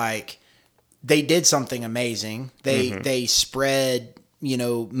 Blockbuster's like, they did something amazing. They spread,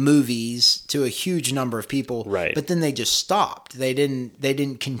 movies to a huge number of people. Right. But then they just stopped. They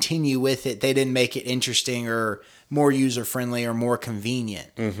didn't continue with it. They didn't make it interesting or more user friendly or more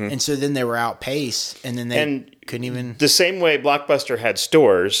convenient. And so then they were outpaced, and then they couldn't even. The same way Blockbuster had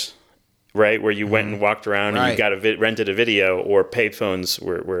stores, right, where you went and walked around and you got rented a video, or payphones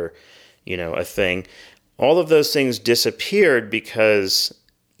were a thing. All of those things disappeared because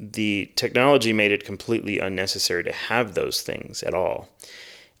the technology made it completely unnecessary to have those things at all.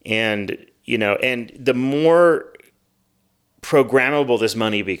 And, and the more programmable this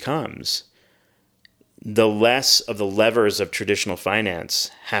money becomes, the less of the levers of traditional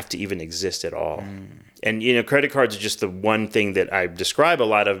finance have to even exist at all. And, credit cards are just the one thing that I describe a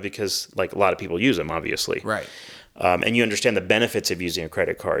lot of because, like, a lot of people use them, obviously. Right. And you understand the benefits of using a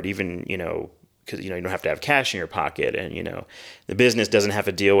credit card, even, because, you don't have to have cash in your pocket, and, the business doesn't have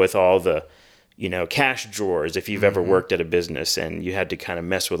to deal with all the, cash drawers if you've ever worked at a business and you had to kind of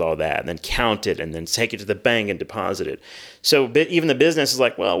mess with all that and then count it and then take it to the bank and deposit it. So even the business is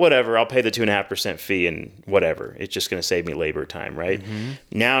like, well, whatever, I'll pay the 2.5% fee and whatever. It's just going to save me labor time, right?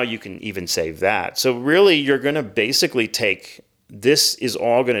 Now you can even save that. So really you're going to basically this is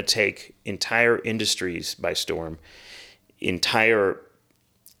all going to take entire industries by storm, I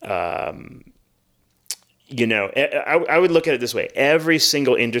would look at it this way. Every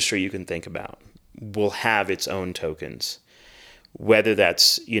single industry you can think about will have its own tokens, whether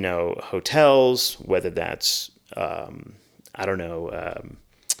that's, hotels, whether that's,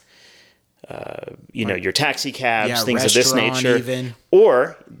 your taxi cabs, things of this nature,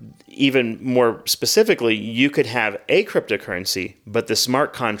 or even more specifically, you could have a cryptocurrency, but the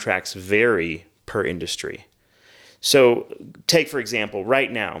smart contracts vary per industry. So take, for example,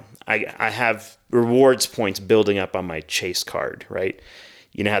 right now, I have rewards points building up on my Chase card, right?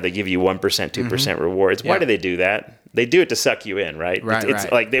 You know how they give you 1%, 2% rewards. Why do they do that? They do it to suck you in, right? It's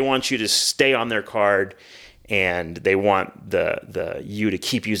like they want you to stay on their card, and they want you to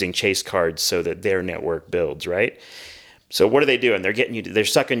keep using Chase cards so that their network builds, right? So what are they doing? They're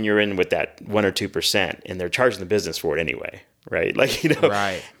sucking you in with that 1 or 2%, and they're charging the business for it anyway. Right.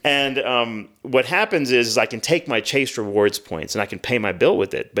 Right. And what happens is I can take my Chase rewards points and I can pay my bill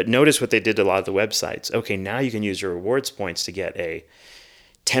with it. But notice what they did to a lot of the websites. Okay, now you can use your rewards points to get a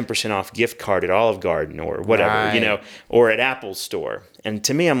 10% off gift card at Olive Garden or whatever, or at Apple Store. And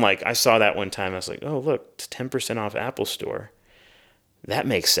to me, I'm like, I saw that one time. I was like, oh, look, it's 10% off Apple Store. That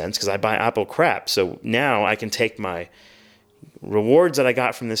makes sense because I buy Apple crap. So now I can take my rewards that I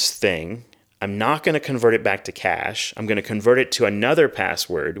got from this thing. I'm not going to convert it back to cash. I'm going to convert it to another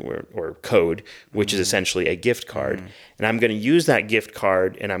password or code, which is essentially a gift card. And I'm going to use that gift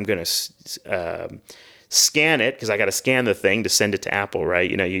card, and I'm going to scan it because I got to scan the thing to send it to Apple, right?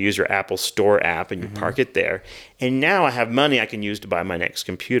 You use your Apple Store app and you park it there. And now I have money I can use to buy my next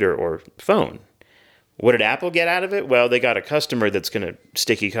computer or phone. What did Apple get out of it? Well, they got a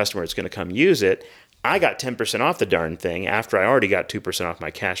sticky customer that's going to come use it. I got 10% off the darn thing after I already got 2% off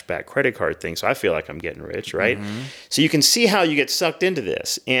my cashback credit card thing. So I feel like I'm getting rich, right? So you can see how you get sucked into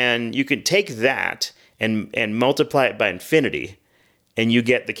this. And you can take that and multiply it by infinity, and you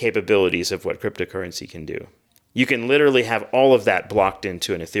get the capabilities of what cryptocurrency can do. You can literally have all of that blocked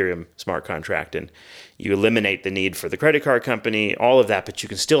into an Ethereum smart contract, and you eliminate the need for the credit card company, all of that, but you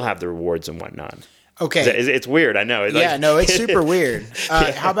can still have the rewards and whatnot. Okay. It's weird, I know. Yeah, no, it's super weird.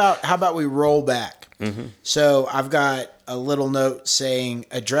 How about we roll back? Mm-hmm. So I've got a little note saying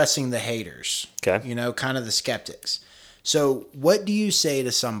addressing the haters. Okay. You know, kind of the skeptics. So what do you say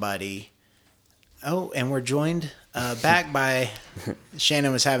to somebody? Oh, and we're joined back by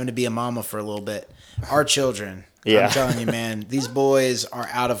Shannon was having to be a mama for a little bit. Our children. Yeah. I'm telling you, man, these boys are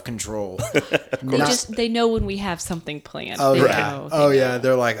out of control. They know when we have something planned. Oh, they yeah. know. Yeah.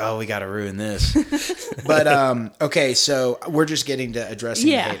 They're like, oh, we got to ruin this. But, okay. So we're just getting to addressing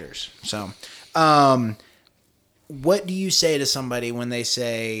the haters. So, what do you say to somebody when they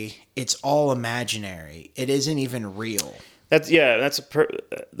say it's all imaginary? It isn't even real. That's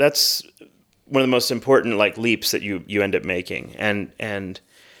one of the most important like leaps that you end up making. And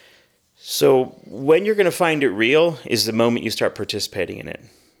so when you're going to find it real is the moment you start participating in it.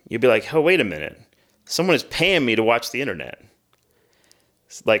 You'll be like, oh, wait a minute. Someone is paying me to watch the internet.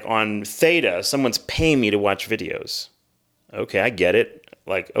 Like on Theta, someone's paying me to watch videos. Okay, I get it.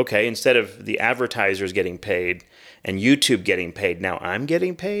 Like, okay, instead of the advertisers getting paid and YouTube getting paid, now I'm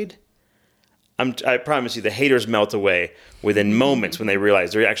getting paid? I promise you, the haters melt away within moments when they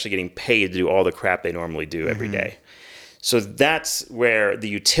realize they're actually getting paid to do all the crap they normally do every day. So that's where the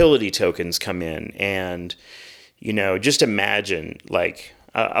utility tokens come in. And, you know, just imagine, like,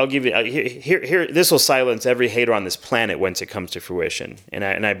 I'll give you, here, this will silence every hater on this planet once it comes to fruition. And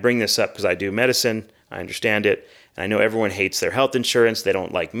I bring this up because I do medicine, I understand it, and I know everyone hates their health insurance, they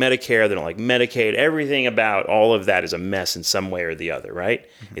don't like Medicare, they don't like Medicaid, everything about all of that is a mess in some way or the other, right?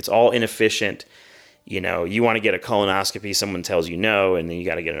 Mm-hmm. It's all inefficient. You know, you want to get a colonoscopy, someone tells you no, and then you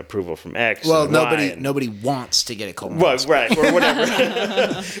got to get an approval from X. Well, nobody wants to get a colonoscopy. Well, right, or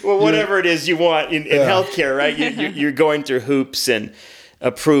whatever. Well, whatever it is you want in healthcare, right? You're going through hoops and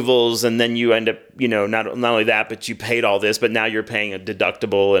approvals, and then you end up, you know, not only that, but you paid all this, but now you're paying a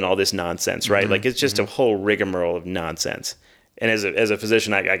deductible and all this nonsense, right? Mm-hmm. Like it's just a whole rigmarole of nonsense. And as a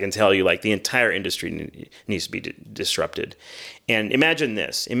physician, I can tell you, like, the entire industry needs to be disrupted. And imagine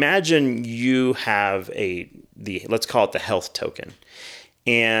this. Imagine you have let's call it the health token.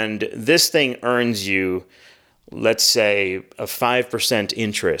 And this thing earns you, let's say, a 5%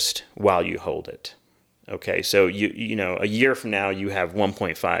 interest while you hold it. Okay, so you know, a year from now, you have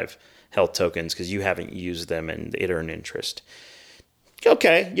 1.5 health tokens because you haven't used them and it earned interest.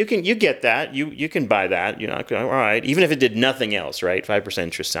 Okay, you get that. You can buy that. You know, all right. Even if it did nothing else, right? 5%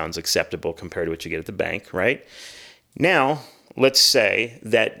 interest sounds acceptable compared to what you get at the bank, right? Now, let's say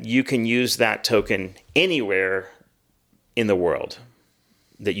that you can use that token anywhere in the world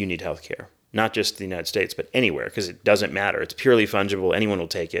that you need healthcare. Not just the United States, but anywhere, because it doesn't matter. It's purely fungible. Anyone will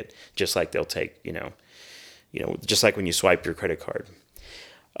take it, just like they'll take, you know, just like when you swipe your credit card.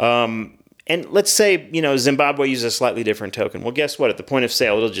 And let's say, you know, Zimbabwe uses a slightly different token. Well, guess what? At the point of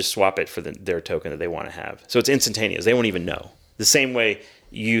sale, it'll just swap it for their token that they want to have. So it's instantaneous. They won't even know. The same way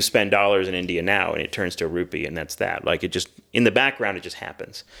you spend dollars in India now and it turns to a rupee, and that's that. Like, it just, in the background, it just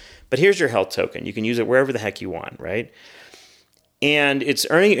happens. But here's your health token. You can use it wherever the heck you want, right? And it's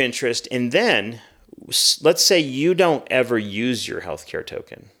earning interest. And then let's say you don't ever use your healthcare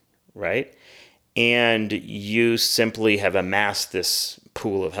token, right? And you simply have amassed this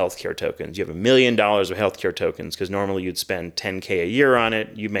pool of healthcare tokens. You have $1 million of healthcare tokens because normally you'd spend $10K a year on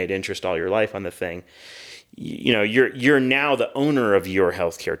it. You made interest all your life on the thing. You know, you're now the owner of your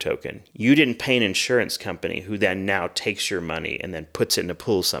healthcare token. You didn't pay an insurance company who then now takes your money and then puts it in a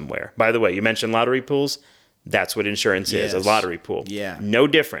pool somewhere. By the way, you mentioned lottery pools. That's what insurance is, a lottery pool. Yeah. No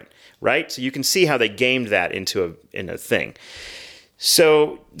different, right? So you can see how they gamed that into a thing.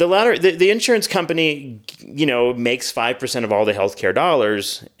 So the insurance company, you know, makes 5% of all the healthcare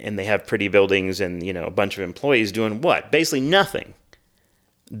dollars, and they have pretty buildings and, you know, a bunch of employees doing what? Basically nothing.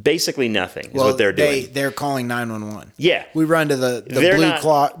 Basically nothing is what they're doing. They're calling 911. Yeah. We run to the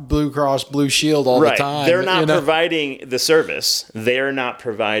Blue Cross Blue Shield all the time. They're not providing the service. They're not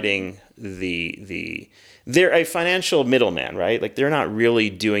providing they're a financial middleman, right? Like, they're not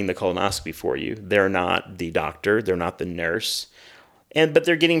really doing the colonoscopy for you. They're not the doctor. They're not the nurse. But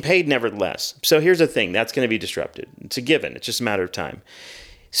they're getting paid nevertheless. So here's the thing. That's going to be disrupted. It's a given. It's just a matter of time.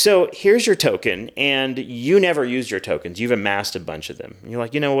 So here's your token, and you never used your tokens. You've amassed a bunch of them. And you're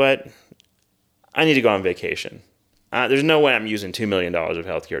like, you know what? I need to go on vacation. There's no way I'm using $2 million of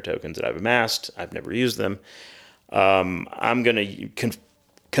healthcare tokens that I've amassed. I've never used them. I'm going to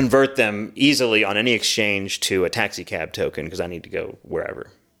convert them easily on any exchange to a taxi cab token because I need to go wherever.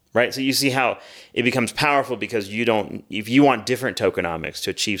 right? So you see how it becomes powerful because if you want different tokenomics to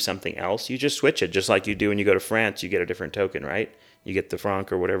achieve something else, you just switch it, just like you do when you go to France, you get a different token, right? You get the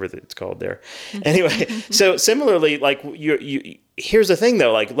franc or whatever it's called there. Anyway, so similarly, like here's the thing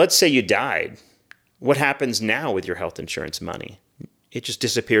though, like let's say you died. What happens now with your health insurance money? It just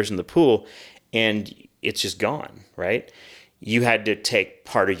disappears in the pool and it's just gone, right? You had to take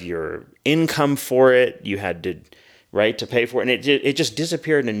part of your income for it. You had to, right, to pay for it. And it just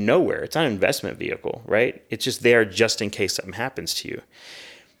disappeared into nowhere. It's not an investment vehicle, right? It's just there just in case something happens to you.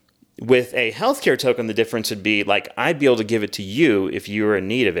 With a healthcare token, the difference would be like, I'd be able to give it to you if you were in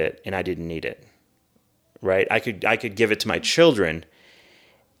need of it and I didn't need it, right? I could give it to my children,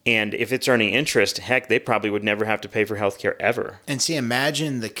 and if it's earning interest, heck, they probably would never have to pay for healthcare ever. And see,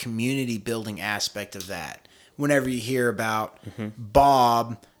 imagine the community building aspect of that. Whenever you hear about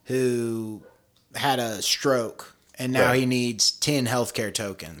Bob who had a stroke and now he needs 10 healthcare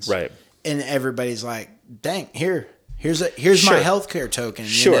tokens. Right. And everybody's like, dang, here's my healthcare token.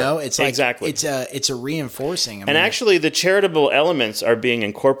 Sure. You know, it's like, exactly. It's a reinforcing. And actually the charitable elements are being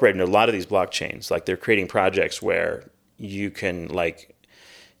incorporated in a lot of these blockchains. Like they're creating projects where you can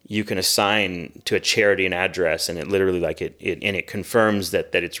assign to a charity an address, and it literally it confirms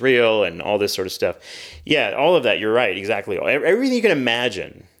that it's real and all this sort of stuff. Yeah, all of that. You're right. Exactly. Everything you can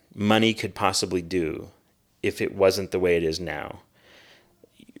imagine money could possibly do if it wasn't the way it is now.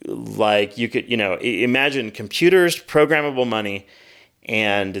 Like you could, imagine computers, programmable money,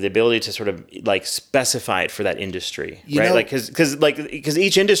 and the ability to sort of like specify it for that industry, right? Like, because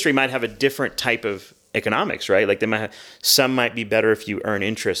each industry might have a different type of economics, right? Like some might be better if you earn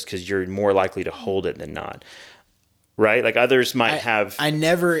interest because you're more likely to hold it than not, right? Like others might have. I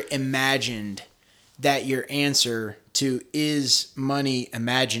never imagined that your answer to is money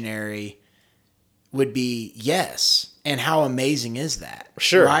imaginary would be yes. And how amazing is that?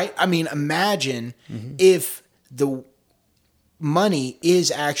 Sure. Right? I mean, imagine if the money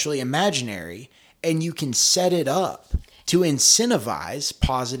is actually imaginary and you can set it up to incentivize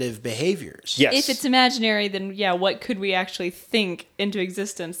positive behaviors. Yes. If it's imaginary, then what could we actually think into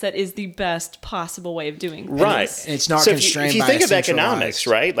existence that is the best possible way of doing things? Right. And it's not so constrained by if you think of economics,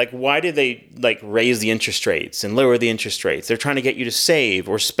 right? Like why did they like raise the interest rates and lower the interest rates? They're trying to get you to save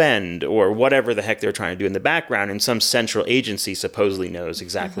or spend or whatever the heck they're trying to do in the background, and some central agency supposedly knows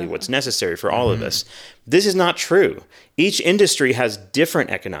exactly what's necessary for all of us. This is not true. Each industry has different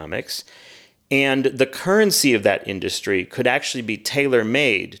economics. And the currency of that industry could actually be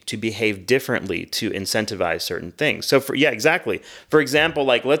tailor-made to behave differently to incentivize certain things. So exactly. For example,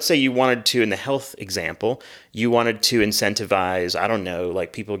 like let's say you wanted to, in the health example, you wanted to incentivize, I don't know,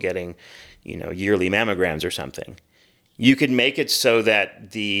 like people getting, yearly mammograms or something. You could make it so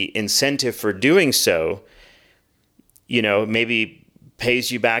that the incentive for doing so, maybe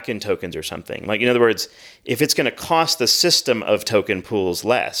pays you back in tokens or something. Like in other words, if it's going to cost the system of token pools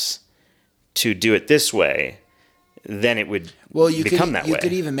less to do it this way, then it would become that way. You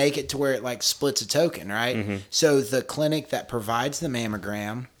could even make it to where it like splits a token, right? So the clinic that provides the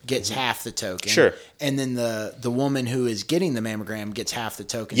mammogram gets half the token. Sure. And then the woman who is getting the mammogram gets half the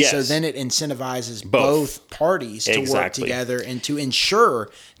token. Yes. So then it incentivizes both parties to work Exactly. together and to ensure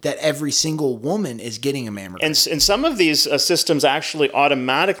that every single woman is getting a mammogram. And some of these systems actually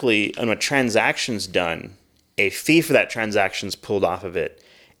automatically, when a transaction's done, a fee for that transaction's pulled off of it.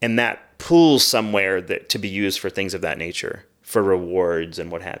 And that pools somewhere that to be used for things of that nature, for rewards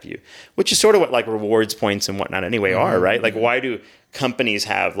and what have you, which is sort of what like rewards points and whatnot anyway are, right? Like why do companies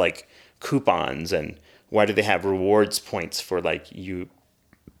have like coupons, and why do they have rewards points for like you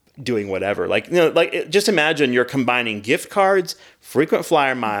doing whatever? Like, just imagine you're combining gift cards, frequent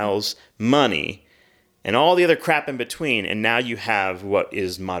flyer miles, money, and all the other crap in between, and now you have what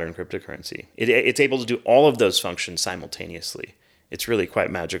is modern cryptocurrency. It's able to do all of those functions simultaneously. It's really quite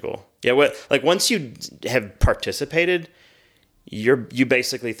magical. Yeah, once you have participated, you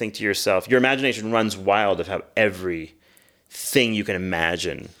basically think to yourself, your imagination runs wild of how everything you can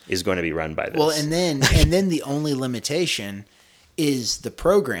imagine is going to be run by this. Well, and then the only limitation is the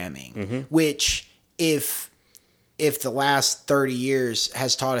programming, which if the last 30 years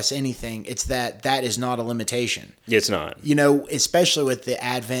has taught us anything, it's that is not a limitation. It's not. Especially with the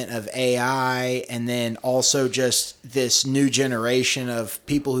advent of AI, and then also just this new generation of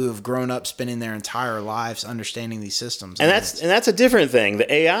people who have grown up spending their entire lives understanding these systems. And that's a different thing.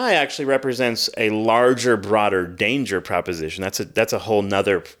 The AI actually represents a larger, broader danger proposition. That's a whole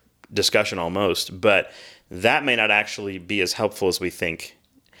nother discussion almost, but that may not actually be as helpful as we think.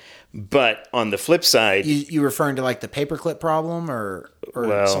 But on the flip side, you referring to like the paperclip problem or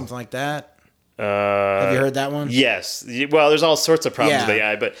something like that? Have you heard that one? Yes. Well, there's all sorts of problems with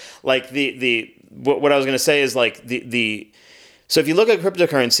Yeah. AI, but like what I was going to say is like so if you look at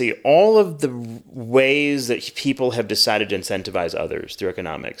cryptocurrency, all of the ways that people have decided to incentivize others through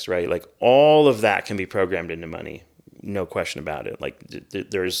economics, right? Like all of that can be programmed into money. No question about it. Like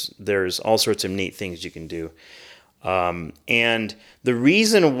there's all sorts of neat things you can do. And the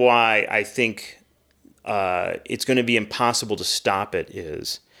reason why I think it's going to be impossible to stop it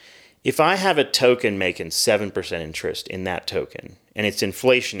is if I have a token making 7% interest in that token, and it's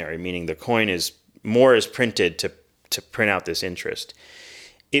inflationary, meaning the coin is printed to print out this interest,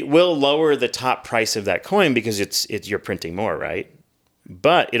 it will lower the top price of that coin because you're printing more, right?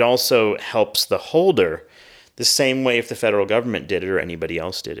 But it also helps the holder the same way if the federal government did it or anybody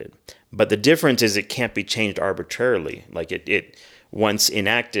else did it. But the difference is it can't be changed arbitrarily. Like it once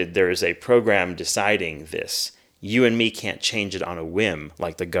enacted, there is a program deciding this. You and me can't change it on a whim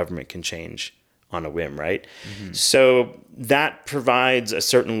like the government can change on a whim, right? Mm-hmm. So that provides a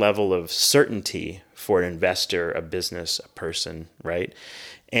certain level of certainty for an investor, a business, a person, right?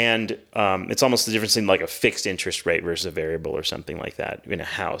 And it's almost the difference in like a fixed interest rate versus a variable or something like that in a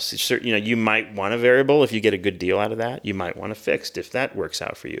house. It's certain, you might want a variable if you get a good deal out of that. You might want a fixed if that works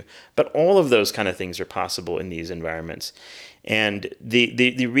out for you. But all of those kind of things are possible in these environments. And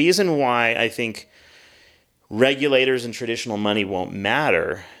the reason why I think regulators and traditional money won't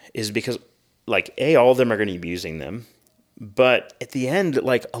matter is because, like, all of them are going to be using them. But at the end,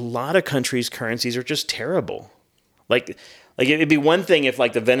 like, a lot of countries' currencies are just terrible. Like it'd be one thing if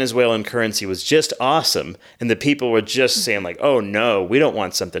like the Venezuelan currency was just awesome and the people were just saying like, oh no, we don't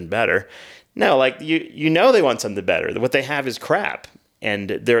want something better. No, like they want something better. What they have is crap. And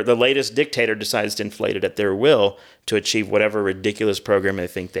the latest dictator decides to inflate it at their will to achieve whatever ridiculous program they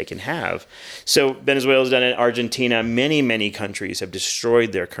think they can have. So Venezuela's done it. Argentina, many, many countries have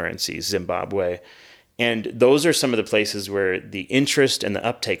destroyed their currencies, Zimbabwe. And those are some of the places where the interest and the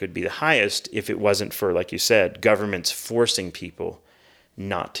uptake would be the highest if it wasn't for, like you said, governments forcing people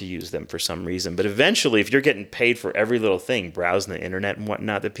not to use them for some reason. But eventually, if you're getting paid for every little thing, browsing the internet and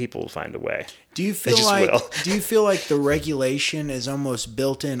whatnot, the people will find a way. Do you feel like the regulation is almost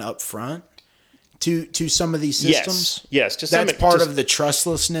built in up front to some of these systems? Yes. That's part of the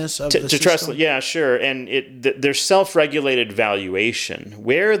trustlessness of the system? Yeah, sure. And there's self-regulated valuation.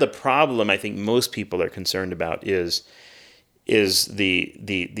 Where the problem I think most people are concerned about is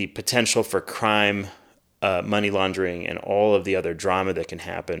the potential for crime, money laundering, and all of the other drama that can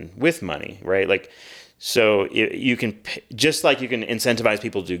happen with money, right? Like, so you can, just like you can incentivize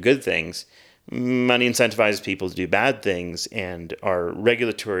people to do good things, money incentivizes people to do bad things, and our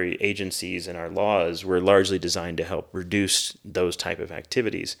regulatory agencies and our laws were largely designed to help reduce those type of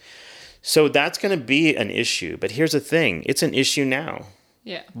activities. So that's going to be an issue. But here's the thing. It's an issue now.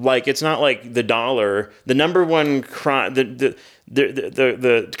 Yeah. Like, it's not like the dollar, the number one crime,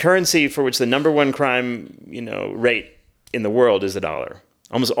 the currency for which the number one crime, rate in the world is the dollar.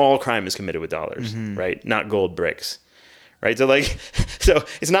 Almost all crime is committed with dollars, right? Not gold bricks. Right, so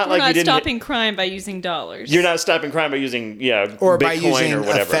it's not like you didn't. You're not stopping crime by using dollars. You're not stopping crime by using or Bitcoin by using or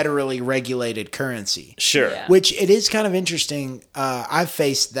whatever. a federally regulated currency. Sure, Yeah. Which it is kind of interesting. I've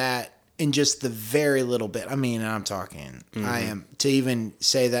faced that in just the very little bit. I mean, I'm talking. I am to even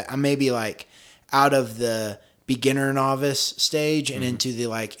say that I may be like out of the beginner novice stage and into the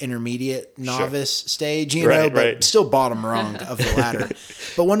like intermediate novice stage, but still bottom rung of the ladder.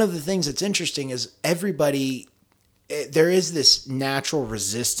 But one of the things that's interesting is there is this natural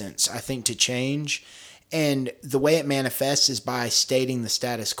resistance, I think, to change. And the way it manifests is by stating the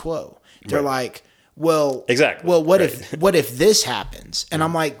status quo. They're like, well, exactly. Well, what if this happens? And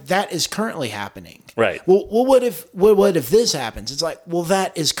I'm like, that is currently happening. Right. Well, what if this happens? It's like, well,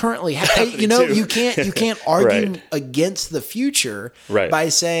 that is currently happening. You can't argue against the future by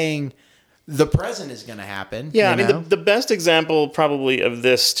saying the present is going to happen. Yeah, I mean, the best example probably of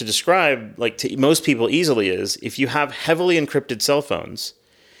this to describe, like, to most people easily is if you have heavily encrypted cell phones,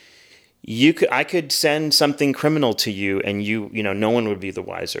 I could send something criminal to you and no one would be the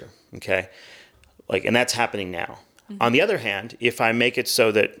wiser, okay? Like, and that's happening now. Mm-hmm. On the other hand, if I make it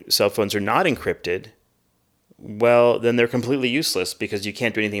so that cell phones are not encrypted, well, then they're completely useless because you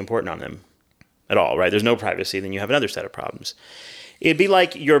can't do anything important on them at all, right? There's no privacy, then you have another set of problems. It'd be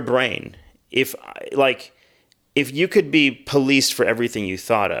like your brain. If you could be policed for everything you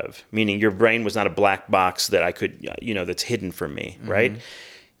thought of, meaning your brain was not a black box that I could, that's hidden from me, right?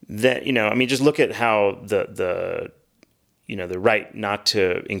 That, just look at how the right not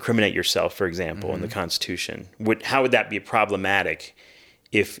to incriminate yourself, for example, in the Constitution. How would that be problematic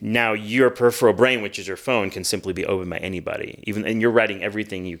if now your peripheral brain, which is your phone, can simply be opened by anybody, and you're writing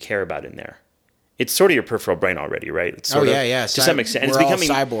everything you care about in there? It's sort of your peripheral brain already, right? It's sort of, yeah. To some extent. And We're all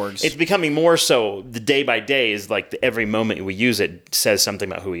cyborgs. It's becoming more so the day by day is like every moment we use it says something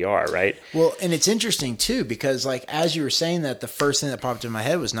about who we are, right? Well, and it's interesting too, because like, as you were saying that, the first thing that popped in my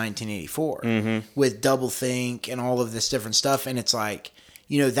head was 1984 with doublethink and all of this different stuff. And it's like,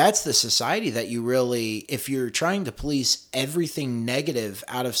 that's the society that you really, if you're trying to police everything negative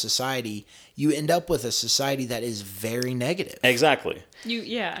out of society, you end up with a society that is very negative. Exactly.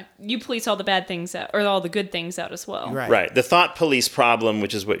 You police all the bad things out, or all the good things out as well. Right. The thought police problem,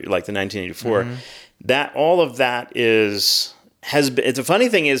 which is what like the 1984, that all of that has been. It's a funny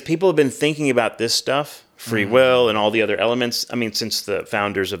thing is people have been thinking about this stuff, free will and all the other elements. I mean, since the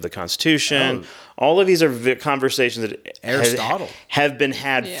founders of the Constitution, all of these are conversations that Aristotle have been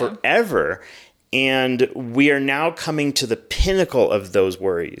had forever, and we are now coming to the pinnacle of those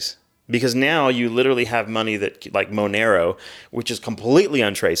worries. Because now you literally have money that, like Monero, which is completely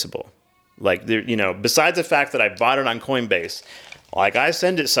untraceable. Like, besides the fact that I bought it on Coinbase, like I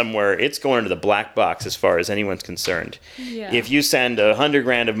send it somewhere, it's going into the black box as far as anyone's concerned. Yeah. If you send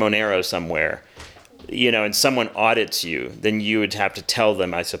 $100,000 of Monero somewhere, and someone audits you, then you would have to tell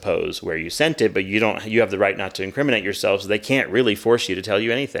them, I suppose, where you sent it. But you have the right not to incriminate yourself, so they can't really force you to tell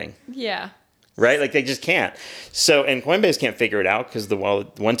you anything. Yeah. Right? Like they just can't. So, and Coinbase can't figure it out because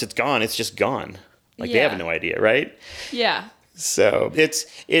once it's gone, it's just gone. Like they have no idea, right? Yeah. So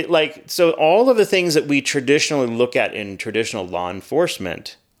so all of the things that we traditionally look at in traditional law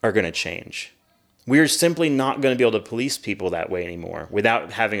enforcement are going to change. We're simply not going to be able to police people that way anymore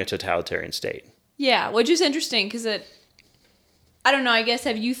without having a totalitarian state. Yeah, which is interesting because I don't know, I guess,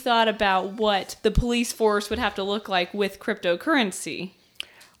 have you thought about what the police force would have to look like with cryptocurrency?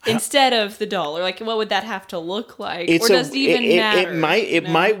 Instead of the dollar, like what would that have to look like? Or does it even matter? It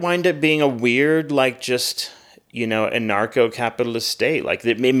might wind up being a weird, like just anarcho-capitalist state. Like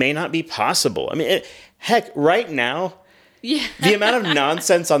it may not be possible. I mean, heck, right now, the amount of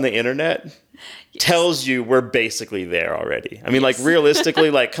nonsense on the internet tells you we're basically there already. I mean, like realistically,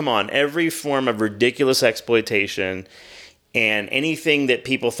 like come on, every form of ridiculous exploitation and anything that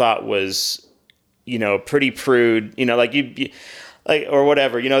people thought was, pretty prude, like you like or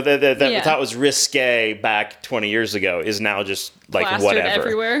whatever, that thought was risque back 20 years ago is now just like plastered whatever.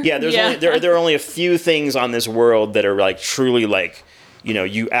 Everywhere. Yeah, there are only a few things on this world that are like truly like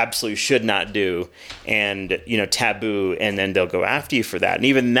you absolutely should not do, and taboo, and then they'll go after you for that. And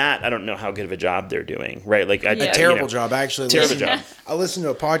even that, I don't know how good of a job they're doing. Right, like a terrible job actually. Terrible job. I listened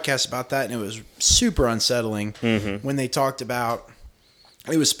to a podcast about that, and it was super unsettling when they talked about.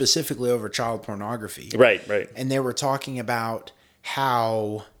 It was specifically over child pornography. Right. And they were talking about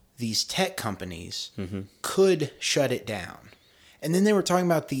how these tech companies could shut it down. And then they were talking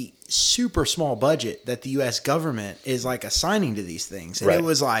about the super small budget that the U.S. government is like assigning to these things. And it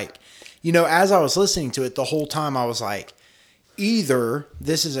was like, as I was listening to it the whole time, I was like, either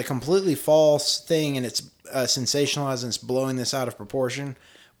this is a completely false thing and it's sensationalized and it's blowing this out of proportion,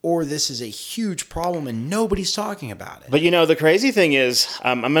 or this is a huge problem and nobody's talking about it. But the crazy thing is,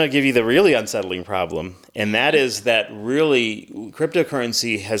 I'm going to give you the really unsettling problem, and that is that really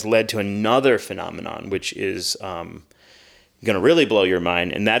cryptocurrency has led to another phenomenon, which is going to really blow your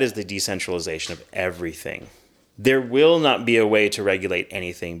mind, and that is the decentralization of everything. There will not be a way to regulate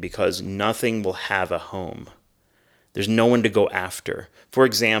anything because nothing will have a home. There's no one to go after. For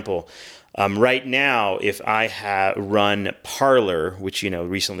example, right now, if I run Parler, which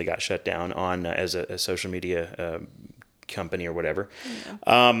recently got shut down on as a social media company or whatever,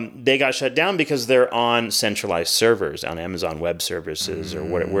 they got shut down because they're on centralized servers on Amazon Web Services or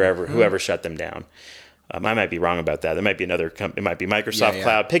wherever, whoever shut them down. I might be wrong about that. There might be another company. It might be Microsoft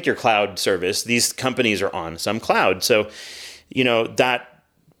Cloud. Pick your cloud service. These companies are on some cloud, so that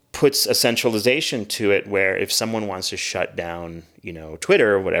puts a centralization to it where if someone wants to shut down,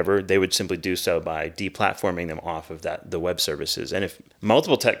 Twitter or whatever, they would simply do so by deplatforming them off of the web services. And if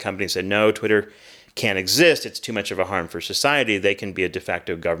multiple tech companies said, no, Twitter can't exist, it's too much of a harm for society, they can be a de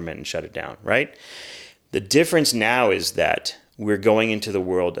facto government and shut it down, right? The difference now is that we're going into the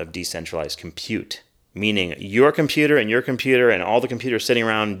world of decentralized compute, meaning your computer and all the computers sitting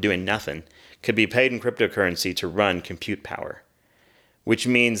around doing nothing could be paid in cryptocurrency to run compute power, which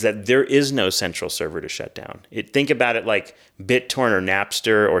means that there is no central server to shut down. Think about it like BitTorrent or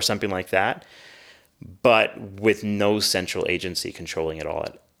Napster or something like that, but with no central agency controlling it all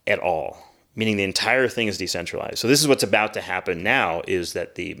at all, meaning the entire thing is decentralized. So this is what's about to happen now is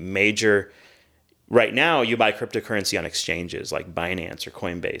that right now you buy cryptocurrency on exchanges like Binance or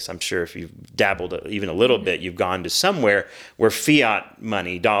Coinbase. I'm sure if you've dabbled even a little bit, you've gone to somewhere where fiat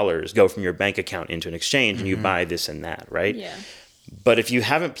money, dollars, go from your bank account into an exchange and you buy this and that, right? Yeah. But if you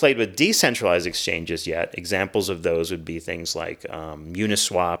haven't played with decentralized exchanges yet, examples of those would be things like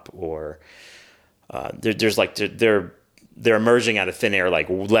Uniswap, or they're emerging out of thin air like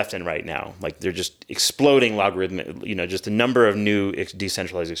left and right now. Like they're just exploding logarithmic, just a number of new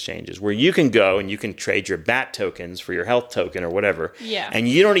decentralized exchanges where you can go and you can trade your BAT tokens for your health token or whatever. Yeah. And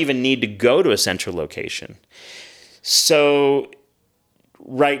you don't even need to go to a central location. So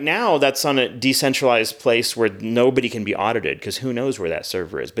right now that's on a decentralized place where nobody can be audited because who knows where that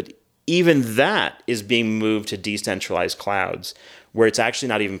server is. But even that is being moved to decentralized clouds where it's actually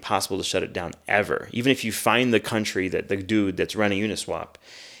not even possible to shut it down ever. Even if you find the country that the dude that's running Uniswap,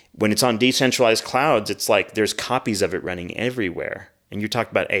 when it's on decentralized clouds, it's like there's copies of it running everywhere. And you talk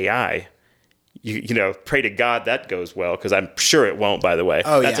about AI, pray to God that goes well, because I'm sure it won't, by the way.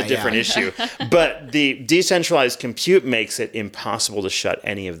 Oh, that's a different issue. But the decentralized compute makes it impossible to shut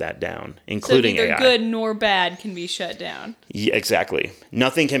any of that down, including so neither AI. good nor bad can be shut down. Yeah, exactly.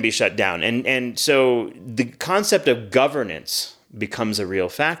 Nothing can be shut down. And so the concept of governance becomes a real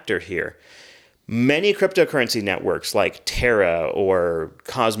factor here. Many cryptocurrency networks like Terra or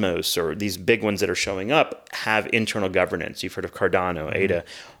Cosmos or these big ones that are showing up have internal governance. You've heard of Cardano, ADA.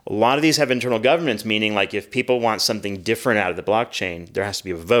 A lot of these have internal governance, meaning like if people want something different out of the blockchain, there has to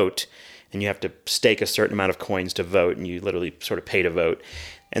be a vote and you have to stake a certain amount of coins to vote, and you literally sort of pay to vote.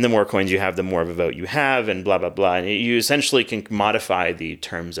 And the more coins you have, the more of a vote you have, and blah, blah, blah. And you essentially can modify the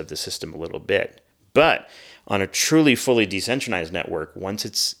terms of the system a little bit. But on a truly fully decentralized network, once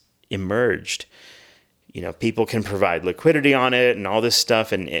it's emerged, people can provide liquidity on it and all this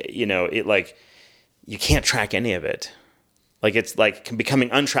stuff. And, you can't track any of it. Like, it's like becoming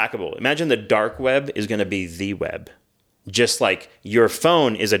untrackable. Imagine the dark web is going to be the web. Just like your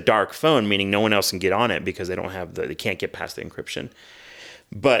phone is a dark phone, meaning no one else can get on it because they can't get past the encryption.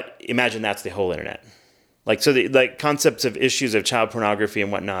 But imagine that's the whole internet. The concepts of issues of child pornography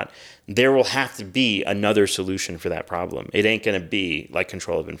and whatnot, there will have to be another solution for that problem. It ain't going to be like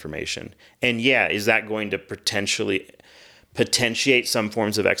control of information. And yeah, is that going to potentiate some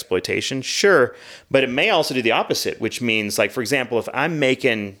forms of exploitation? Sure. But it may also do the opposite, which means, like, for example, if I'm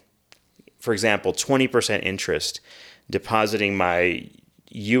making, 20% interest depositing my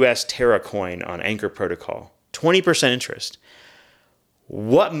US Terra coin on Anchor Protocol, 20% interest.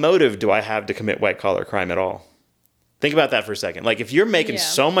 What motive do I have to commit white-collar crime at all? Think about that for a second. Like, if you're making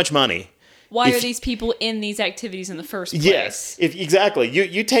so much money... Why are these people in these activities in the first place? Yes, exactly.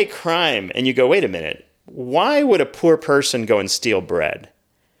 You take crime and you go, wait a minute, why would a poor person go and steal bread?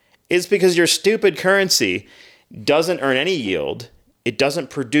 It's because your stupid currency doesn't earn any yield. It doesn't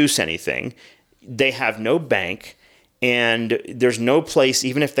produce anything. They have no bank, and there's no place,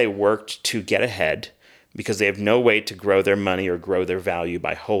 even if they worked, to get ahead, because they have no way to grow their money or grow their value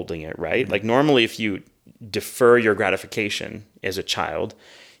by holding it, right? Like normally if you defer your gratification as a child,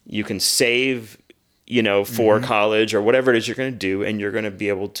 you can save, for college or whatever it is you're going to do, and you're going to be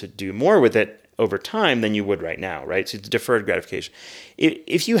able to do more with it over time than you would right now, right? So it's deferred gratification.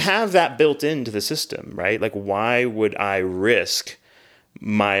 If you have that built into the system, right? Like why would I risk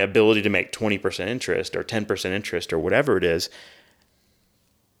my ability to make 20% interest or 10% interest or whatever it is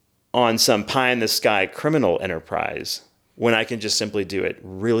on some pie-in-the-sky criminal enterprise when I can just simply do it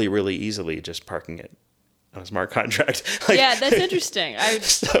really, really easily, just parking it on a smart contract? Yeah, that's interesting.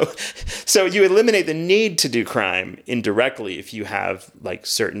 So you eliminate the need to do crime indirectly if you have like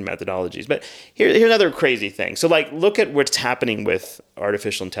certain methodologies. But here's another crazy thing. So like look at what's happening with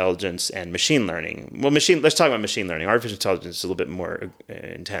artificial intelligence and machine learning. Well, let's talk about machine learning. Artificial intelligence is a little bit more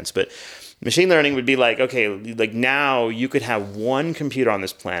intense, but machine learning would be like, okay, like now you could have one computer on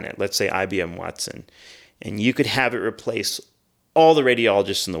this planet, let's say IBM Watson, and you could have it replace all the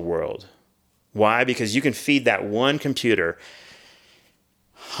radiologists in the world. Why? Because you can feed that one computer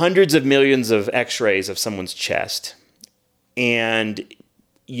hundreds of millions of x-rays of someone's chest, and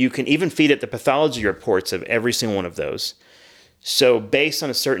you can even feed it the pathology reports of every single one of those. So based on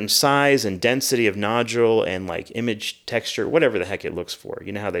a certain size and density of nodule and like image texture, whatever the heck it looks for,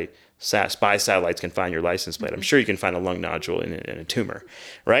 you know how spy satellites can find your license plate. I'm sure you can find a lung nodule in a tumor,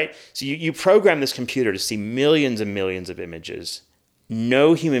 right? So you program this computer to see millions and millions of images.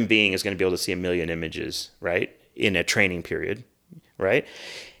 No human being is going to be able to see a million images, right, in a training period, right?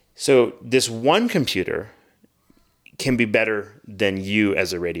 So this one computer can be better than you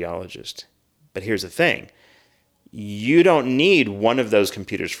as a radiologist. But here's the thing. You don't need one of those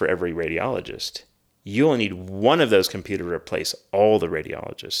computers for every radiologist. You only need one of those computers to replace all the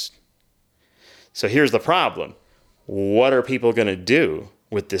radiologists. So here's the problem. What are people going to do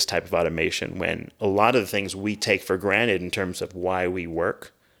with this type of automation when a lot of the things we take for granted in terms of why we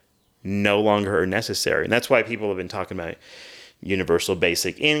work no longer are necessary? And that's why people have been talking about universal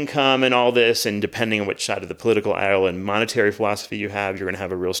basic income and all this, and depending on which side of the political aisle and monetary philosophy you have, you're going to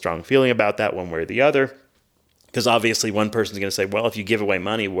have a real strong feeling about that one way or the other. Because obviously one person's going to say, well, if you give away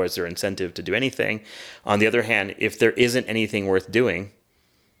money, what's their incentive to do anything? On the other hand, if there isn't anything worth doing,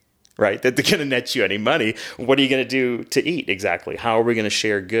 right, that they're going to net you any money, what are you going to do to eat exactly? How are we going to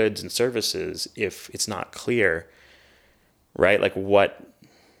share goods and services if it's not clear, right? Like what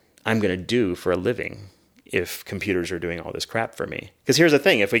I'm going to do for a living if computers are doing all this crap for me. Because here's the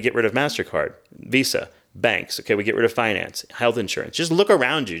thing, if we get rid of MasterCard, Visa, banks, okay, we get rid of finance, health insurance, just look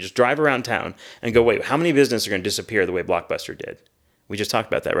around you, just drive around town and go, wait, how many businesses are going to disappear the way Blockbuster did? We just talked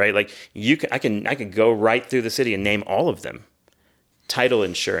about that, right? Like I can go right through the city and name all of them. Title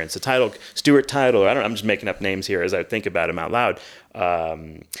insurance, Stuart Title, I'm just making up names here as I think about them out loud.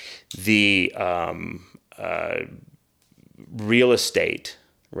 Real estate,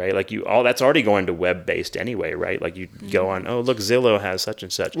 right? Like all that's already going to web-based anyway, right? Like you go on, oh, look, Zillow has such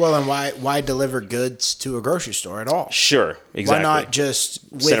and such. Well, and why deliver goods to a grocery store at all? Sure, exactly. Why not just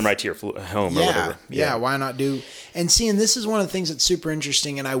send them right to your home or whatever? Yeah, why not do? And seeing this is one of the things that's super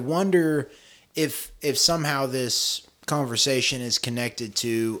interesting, and I wonder if somehow this conversation is connected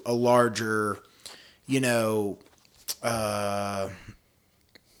to a larger,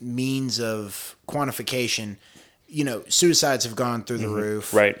 means of quantification. Suicides have gone through the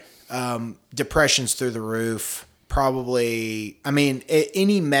roof. Right. Depression's through the roof. Probably,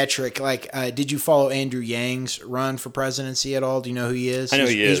 any metric, like, did you follow Andrew Yang's run for presidency at all? Do you know who he is? I know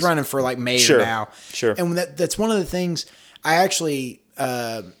he is. He's running for, like, mayor now. Sure. And that's one of the things I actually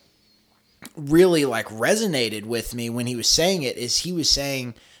really, like, resonated with me when he was saying it, is he was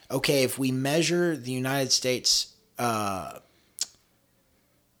saying, okay, if we measure the United States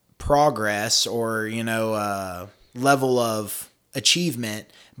progress or, level of achievement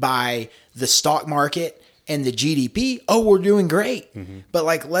by the stock market and the GDP, we're doing great. Mm-hmm. But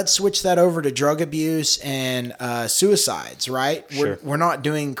like, let's switch that over to drug abuse and suicides, right? Sure. We're not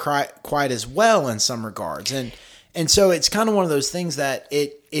doing quite as well in some regards. And so it's kind of one of those things that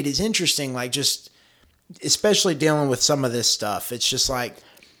it is interesting, like just especially dealing with some of this stuff. It's just like,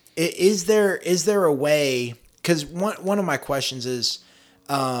 is there a way, because one of my questions is,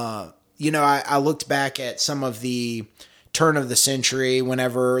 I looked back at some of the turn of the century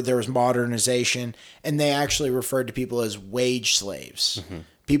whenever there was modernization, and they actually referred to people as wage slaves. Mm-hmm.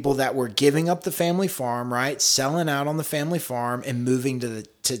 People that were giving up the family farm, right? Selling out on the family farm and moving to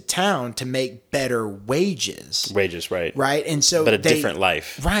town to make better wages. Wages, right. Right. And so but a different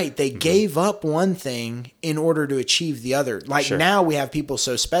life. Right. They gave up one thing in order to achieve the other. Like now we have people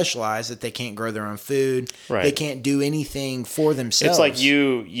so specialized that they can't grow their own food. Right. They can't do anything for themselves. It's like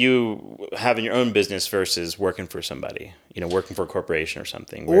you having your own business versus working for somebody, working for a corporation or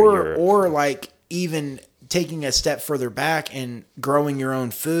something. Or like even taking a step further back and growing your own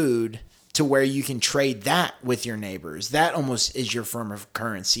food to where you can trade that with your neighbors. That almost is your form of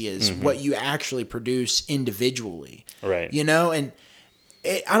currency, is what you actually produce individually. Right. And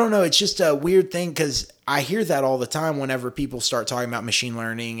I don't know. It's just a weird thing because I hear that all the time whenever people start talking about machine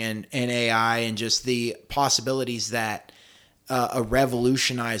learning and AI and just the possibilities that a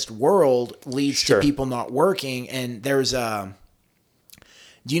revolutionized world leads to people not working. And there's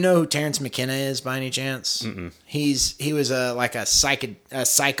do you know who Terrence McKenna is by any chance? Mm-mm. He was a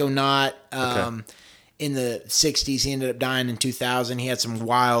psychonaut in the 60s. He ended up dying in 2000. He had some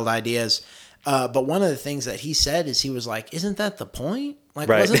wild ideas. But one of the things that he said is he was like, isn't that the point? Like,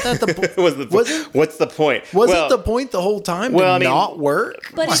 wasn't that the point? What's the point? Wasn't the point the whole time to not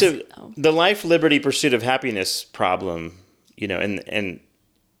work? But so the life, liberty, pursuit of happiness problem, and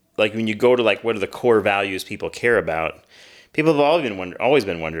like when you go to like, what are the core values people care about? People have always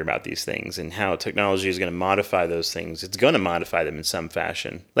been wondering about these things and how technology is going to modify those things. It's going to modify them in some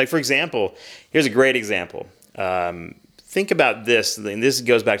fashion. Like, for example, here's a great example. Think about this, and this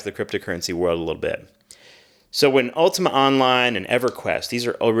goes back to the cryptocurrency world a little bit. So when Ultima Online and EverQuest, these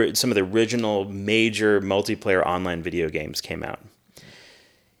are some of the original major multiplayer online video games came out.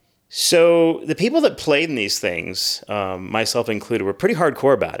 So the people that played in these things, myself included, were pretty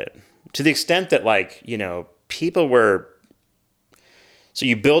hardcore about it. To the extent that, people were... So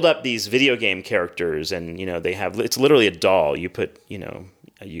you build up these video game characters, and it's literally a doll. You put you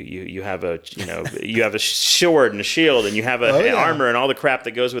have a you have a sword and a shield, and you have an armor and all the crap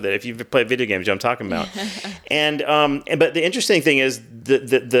that goes with it. If you've played video games, you know what I'm talking about. But the interesting thing is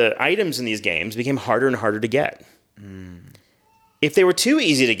the items in these games became harder and harder to get. If they were too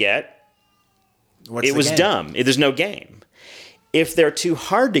easy to get, it was dumb. There's no game. If they're too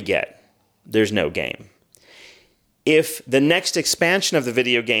hard to get, there's no game. If the next expansion of the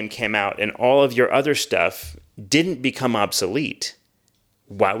video game came out and all of your other stuff didn't become obsolete,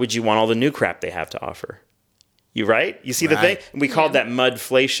 why would you want all the new crap they have to offer? You right? You see the thing? We called that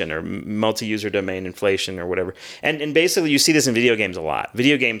mudflation or multi-user domain inflation or whatever. And basically you see this in video games a lot.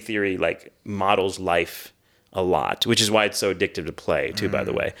 Video game theory like models life a lot, which is why it's so addictive to play too, by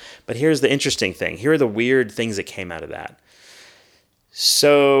the way. But here's the interesting thing. Here are the weird things that came out of that.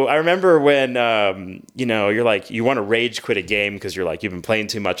 So I remember when, you're like, you want to rage quit a game because you're like, you've been playing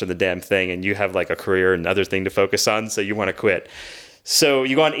too much on the damn thing and you have like a career and other thing to focus on. So you want to quit. So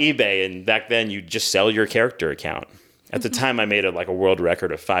you go on eBay, and back then you just sell your character account. At the time, I made a world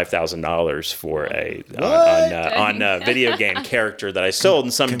record of $5,000 for on a video game character that I sold,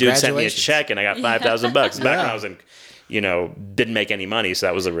 and some dude sent me a check, and I got $5,000 back when I was in, didn't make any money, so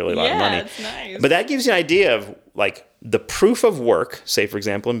that was a really lot of money. Yeah, it's nice. But that gives you an idea of like the proof of work. Say, for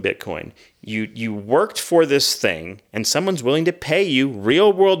example, in Bitcoin, you worked for this thing, and someone's willing to pay you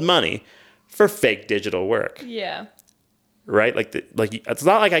real world money for fake digital work. Yeah. Right? It's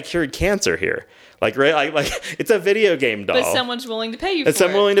not like I cured cancer here. Like it's a video game doll. But someone's willing to pay you for it.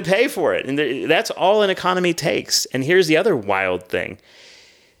 Someone's willing to pay for it. And that's all an economy takes. And here's the other wild thing.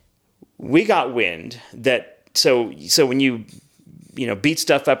 We got wind that, so when you beat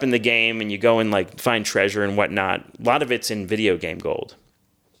stuff up in the game and you go and like find treasure and whatnot, a lot of it's in video game gold.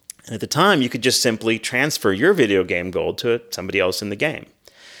 And at the time, you could just simply transfer your video game gold to somebody else in the game.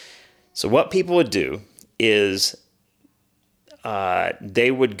 So what people would do is they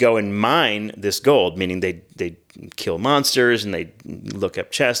would go and mine this gold, meaning they kill monsters and they look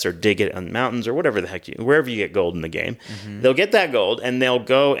up chests or dig it on mountains or whatever the heck wherever you get gold in the game. Mm-hmm. They'll get that gold and they'll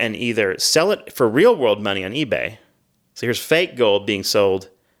go and either sell it for real world money on eBay. So here's fake gold being sold,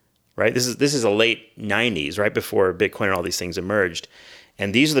 right? This is a late 90s, right before Bitcoin and all these things emerged.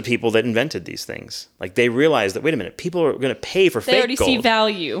 And these are the people that invented these things. Like they realized that, wait a minute, people are going to pay for fake gold. They already see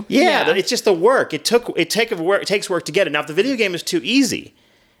value. Yeah, it's just the work. It takes work to get it. Now, if the video game is too easy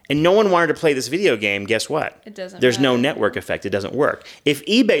and no one wanted to play this video game, guess what? It doesn't There's matter. no network effect. It doesn't work. If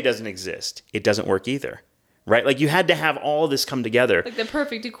eBay doesn't exist, it doesn't work either. Right? Like you had to have all of this come together. Like the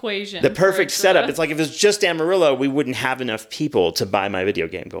perfect equation. The perfect setup. It's like if it was just Amarillo, we wouldn't have enough people to buy my video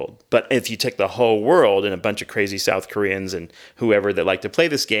game gold. But if you take the whole world and a bunch of crazy South Koreans and whoever that like to play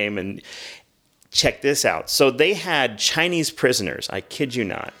this game, and check this out. So they had Chinese prisoners. I kid you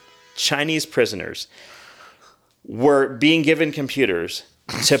not. Chinese prisoners were being given computers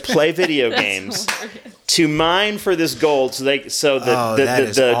to play video games, to mine for this gold, so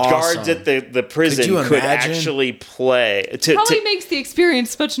the guards at the prison could actually play. Probably makes the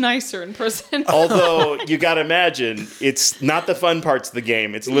experience much nicer in prison. Although you got to imagine, it's not the fun parts of the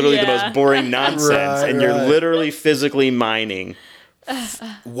game. It's literally the most boring nonsense, and you're literally physically mining.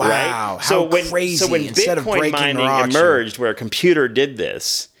 Wow, right? how crazy! So when Instead of Bitcoin breaking mining rocks, emerged, where a computer did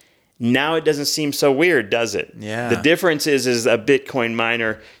this. Now it doesn't seem so weird, does it? Yeah. The difference is a Bitcoin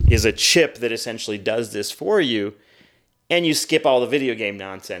miner is a chip that essentially does this for you, and you skip all the video game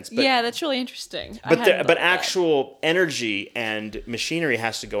nonsense. But, yeah, that's really interesting. But actual energy and machinery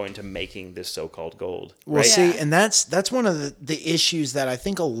has to go into making this so-called gold. Well, right? see, and that's one of the issues that I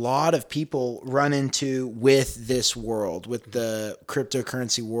think a lot of people run into with this world, with the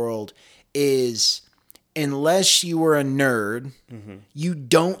cryptocurrency world, is unless you were a nerd, you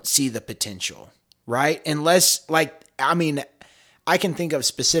don't see the potential, right? Unless, I can think of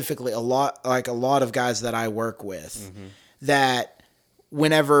specifically a lot of guys that I work with that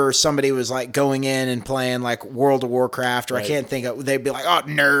whenever somebody was like going in and playing like World of Warcraft, or I can't think of, they'd be like, "Oh,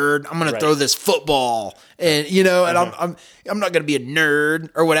 nerd, I'm going to throw this football," and and I'm not going to be a nerd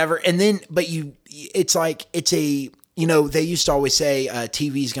or whatever. And then, they used to always say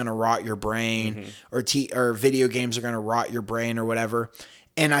TV's going to rot your brain, or video games are going to rot your brain or whatever.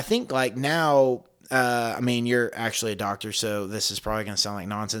 And I think like now, you're actually a doctor, so this is probably going to sound like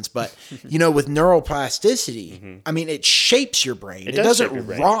nonsense, but with neuroplasticity, it shapes your brain. It doesn't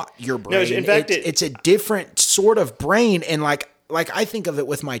rot your brain. No, in fact, it's a different sort of brain. And like I think of it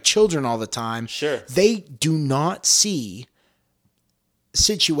with my children all the time. Sure. They do not see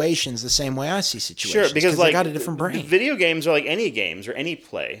situations the same way I see situations. Sure, because they got a different brain. Video games are like any games or any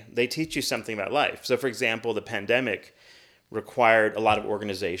play. They teach you something about life. So, for example, the pandemic required a lot of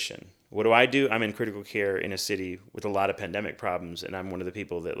organization. What do? I'm in critical care in a city with a lot of pandemic problems, and I'm one of the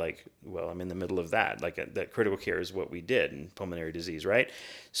people that I'm in the middle of that. That critical care is what we did in pulmonary disease, right?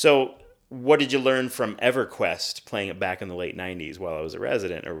 So what did you learn from EverQuest, playing it back in the late 90s while I was a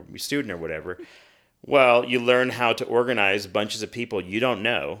resident or a student or whatever? Well, you learn how to organize bunches of people you don't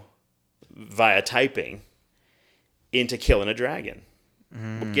know via typing into killing a dragon.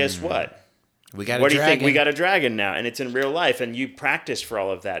 Well, guess what? We got a what do you think? dragon. We got a dragon now, and it's in real life, and you practiced for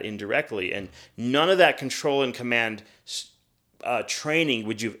all of that indirectly, and none of that control and command training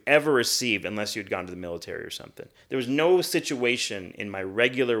would you've ever received unless you'd gone to the military or something. There was no situation in my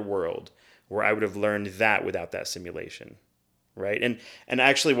regular world where I would have learned that without that simulation, right? And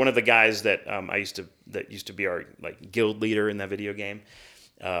actually, one of the guys that used to be our like guild leader in that video game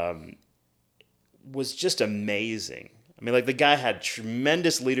was just amazing. I mean, like the guy had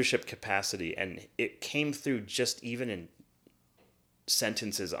tremendous leadership capacity, and it came through just even in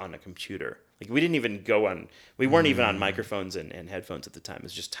sentences on a computer. Like we weren't even on microphones and headphones at the time. It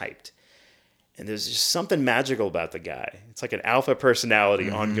was just typed. And there's just something magical about the guy. It's like an alpha personality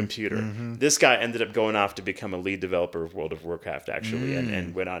on computer. This guy ended up going off to become a lead developer of World of Warcraft, actually,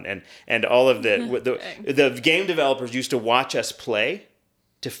 and went on. And all of the game developers used to watch us play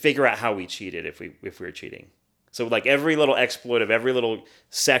to figure out how we cheated if we were cheating. So like every little exploit of every little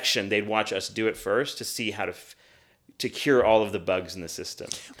section, they'd watch us do it first to see how to cure all of the bugs in the system.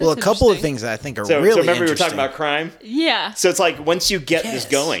 Well, a couple of things that I think are really So remember interesting. we were talking about crime? Yeah. So it's like once you get this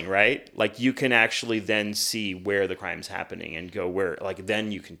going, right? Like you can actually then see where the crime's happening and go where, like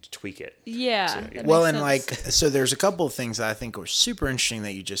then you can tweak it. Yeah. So, that Well, makes and sense. like, so there's a couple of things that I think were super interesting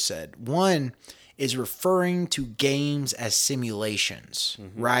that you just said. One is referring to games as simulations,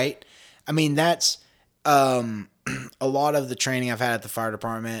 right? I mean, that's a lot of the training I've had at the fire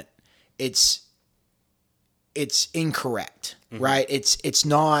department. It's incorrect, right? It's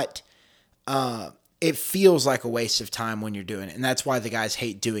not, it feels like a waste of time when you're doing it. And that's why the guys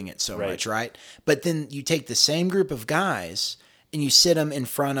hate doing it so much, right? But then you take the same group of guys and you sit them in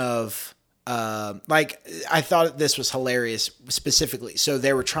front of, like, I thought this was hilarious specifically. So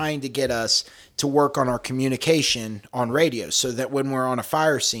they were trying to get us to work on our communication on radio so that when we're on a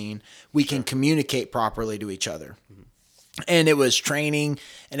fire scene, we can communicate properly to each other. And it was training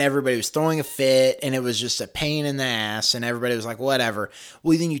and everybody was throwing a fit and it was just a pain in the ass and everybody was like, whatever.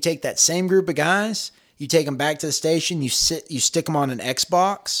 Well, then you take that same group of guys, you take them back to the station, you stick them on an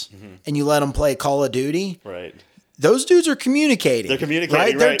Xbox and you let them play Call of Duty. Right. Those dudes are communicating. They're communicating,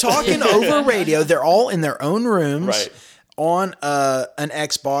 right? They're right. talking over radio. They're all in their own rooms Right. on an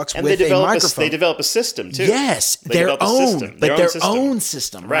Xbox And with they a microphone. they develop a system too. Yes, They their develop a own, system, but their their own own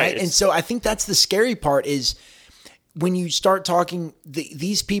system, right? Right. And so I think that's the scary part is when you start talking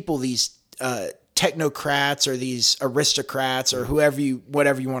these people, these technocrats or these aristocrats or whatever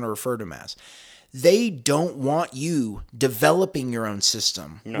you want to refer to them as, they don't want you developing your own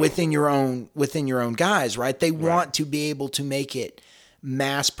system within your own guys, right? They want to be able to make it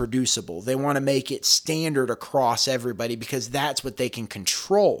mass producible. They want to make it standard across everybody because that's what they can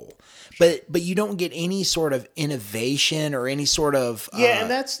control. But you don't get any sort of innovation or any sort of and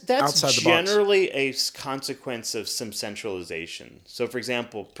that's outside the box. generally a consequence of some centralization. So, for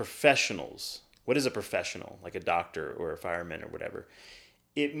example, professionals. What is a professional? Like a doctor or a fireman or whatever.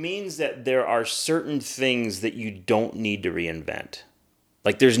 It means that there are certain things that you don't need to reinvent.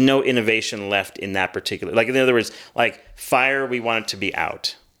 Like there's no innovation left in that particular. Like in other words, like fire, we want it to be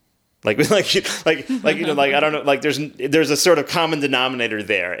out. Like you know, like I don't know, like there's a sort of common denominator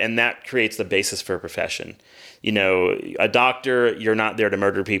there, and that creates the basis for a profession. You know, a doctor, you're not there to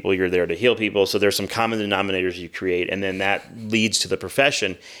murder people, you're there to heal people. So there's some common denominators you create, and then that leads to the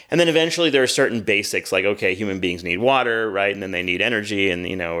profession. And then eventually there are certain basics, like, okay, human beings need water, right? And then they need energy, and,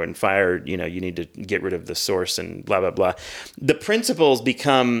 you know, and fire, you know, you need to get rid of the source and blah, blah, blah. The principles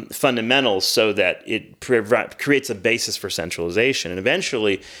become fundamentals so that it creates a basis for centralization. And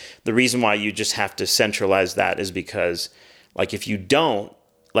eventually the reason why you just have to centralize that is because, like, if you don't,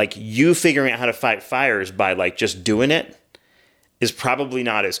 like, you figuring out how to fight fires by, like, just doing it is probably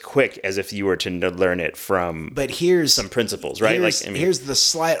not as quick as if you were to learn it from some principles, right? Here's the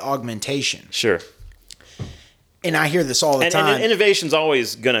slight augmentation. Sure. And I hear this all the time. And innovation's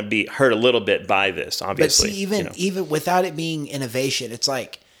always going to be hurt a little bit by this, obviously. But see, even without it being innovation, it's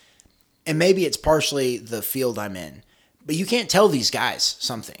like, and maybe it's partially the field I'm in, but you can't tell these guys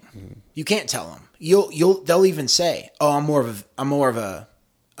something. You can't tell them. They'll even say, "Oh, I'm more of a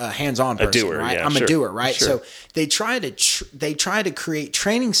hands-on person, doer, right? yeah, I'm sure, a doer, right?" sure. So they try to create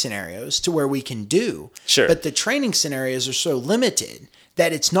training scenarios to where we can do. Sure. But the training scenarios are so limited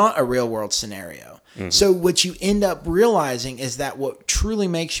that it's not a real-world scenario. So what you end up realizing is that what truly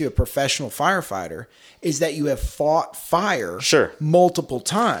makes you a professional firefighter is that you have fought fire multiple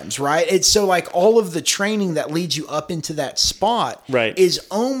times, right? It's so like all of the training that leads you up into that spot is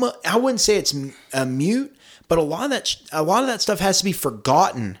almost, I wouldn't say it's a mute, but a lot of that stuff has to be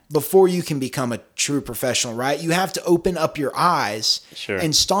forgotten before you can become a true professional, right? You have to open up your eyes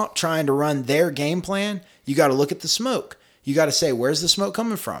and stop trying to run their game plan. You got to look at the smoke. You got to say, where's the smoke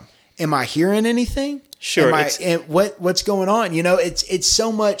coming from? am I hearing anything? Sure. What's going on? It's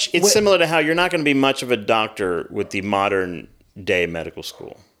so much. It's similar to how you're not going to be much of a doctor with the modern day medical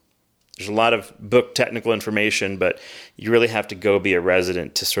school. There's a lot of book technical information, but you really have to go be a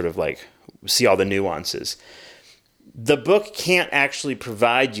resident to sort of like see all the nuances. The book can't actually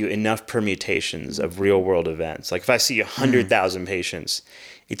provide you enough permutations of real world events. Like if I see 100,000 patients,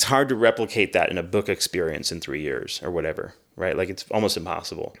 it's hard to replicate that in a book experience in 3 years or whatever, right? Like it's almost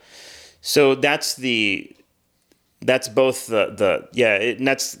impossible. So that's both and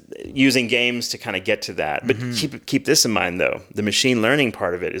that's using games to kind of get to that. But keep this in mind though. The machine learning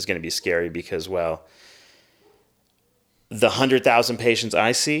part of it is going to be scary because, well, the 100,000 patients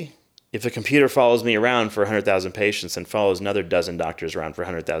I see, if a computer follows me around for 100,000 patients and follows another dozen doctors around for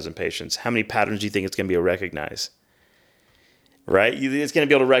 100,000 patients, how many patterns do you think it's going to be able to recognize? Right? It's going to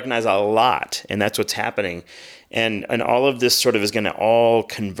be able to recognize a lot, and that's what's happening. And all of this sort of is going to all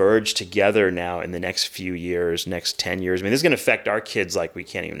converge together now in the next few years, next 10 years. I mean, this is going to affect our kids like we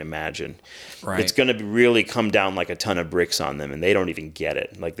can't even imagine. Right. It's going to really come down like a ton of bricks on them, and they don't even get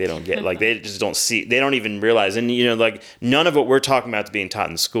it. Like they don't get, like they just don't see, they don't even realize. And like none of what we're talking about is being taught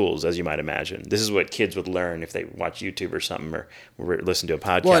in schools, as you might imagine. This is what kids would learn if they watch YouTube or something, or listen to a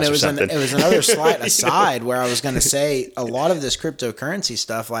podcast well, and or something. it was another slight aside where I was going to say a lot of this cryptocurrency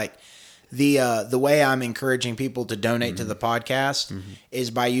stuff, like the way I'm encouraging people to donate to the podcast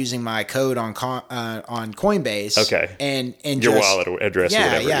is by using my code on Coinbase. Okay. And your wallet address. Yeah,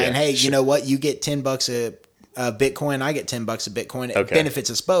 or whatever. yeah. And hey, you know what? You get $10 a Bitcoin. I get $10 a Bitcoin. It benefits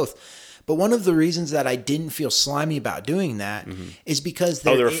us both. But one of the reasons that I didn't feel slimy about doing that is because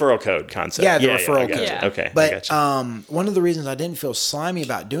the referral code concept. Yeah, the referral code. Yeah. Okay. But one of the reasons I didn't feel slimy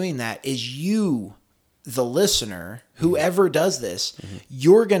about doing that is you, the listener, whoever does this,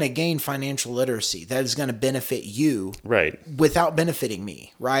 you're going to gain financial literacy that is going to benefit you, right, without benefiting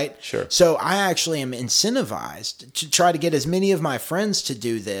me, right? Sure. So I actually am incentivized to try to get as many of my friends to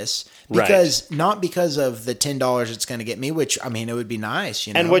do this because not because of the $10 it's going to get me, which I mean it would be nice,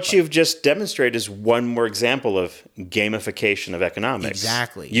 And what you've just demonstrated is one more example of gamification of economics.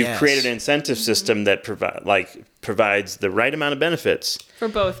 Exactly. You've created an incentive system that provides the right amount of benefits for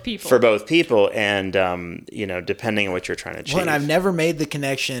both people. And depending on what you're trying to achieve. Well, and I've never made the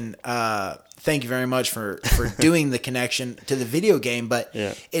connection. Thank you very much for doing the connection to the video game, but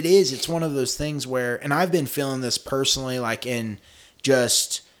it's one of those things where, and I've been feeling this personally, like in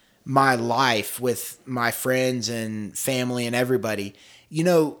just my life with my friends and family and everybody. You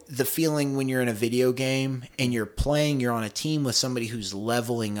know, the feeling when you're in a video game and you're on a team with somebody who's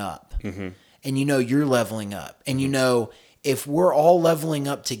leveling up, and you're leveling up, and if we're all leveling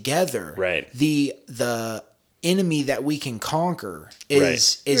up together, the enemy that we can conquer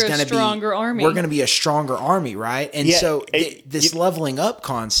is going to be stronger army. We're going to be a stronger army, right? And this leveling up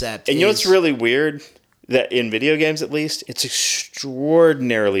concept. And what's really weird, that in video games at least, it's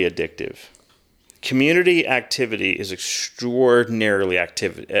extraordinarily addictive. Community activity is extraordinarily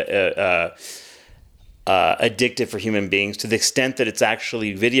addictive for human beings, to the extent that it's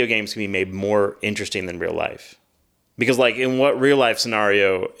actually, video games can be made more interesting than real life. Because, like, in what real life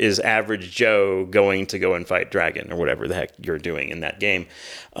scenario is average Joe going to go and fight dragon or whatever the heck you're doing in that game?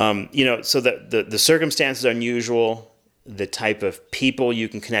 So the circumstances are unusual. The type of people you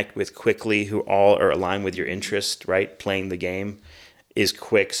can connect with quickly who all are aligned with your interest, right? Playing the game is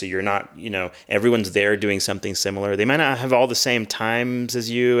quick. So you're not, everyone's there doing something similar. They might not have all the same times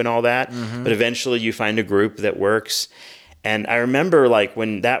as you and all that, but eventually you find a group that works. And I remember, like,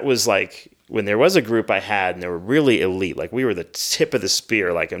 when there was a group I had and they were really elite, like we were the tip of the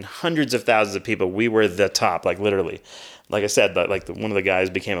spear, like in hundreds of thousands of people, we were the top, like literally. Like I said, one of the guys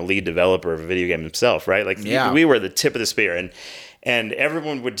became a lead developer of a video game himself, right? We were the tip of the spear, and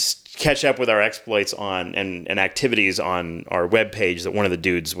everyone would catch up with our exploits and activities on our webpage that one of the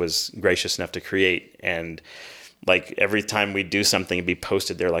dudes was gracious enough to create. And like every time we'd do something, it'd be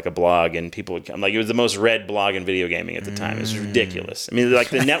posted there like a blog, and people would come. Like, it was the most read blog in video gaming at the time. It was ridiculous. I mean,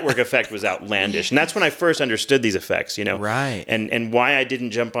 like, the network effect was outlandish, and that's when I first understood these effects. Right? And why I didn't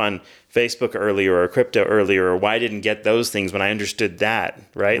jump on Facebook earlier or crypto earlier, or why I didn't get those things when I understood that.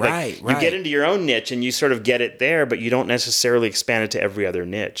 Right. You get into your own niche and you sort of get it there, but you don't necessarily expand it to every other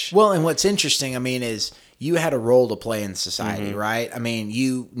niche. Well, and what's interesting, I mean, is you had a role to play in society, right? I mean,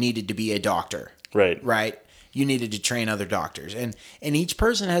 you needed to be a doctor, right? You needed to train other doctors, and each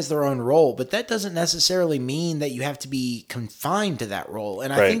person has their own role, but that doesn't necessarily mean that you have to be confined to that role.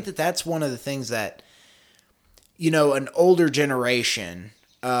 And I think that that's one of the things that, an older generation,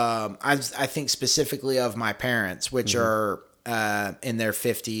 I think specifically of my parents, which are in their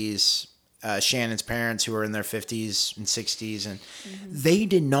 50s, Shannon's parents who are in their 50s and 60s, and they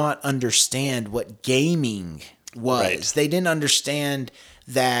did not understand what gaming was. Right. They didn't understand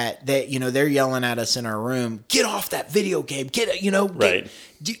that they're yelling at us in our room, get off that video game, get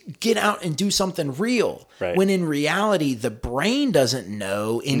out and do something real. Right. When in reality, the brain doesn't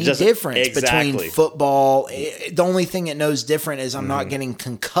know any difference exactly. between football. The only thing it knows different is I'm not getting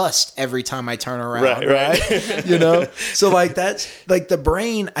concussed every time I turn around. Right. So like that's like the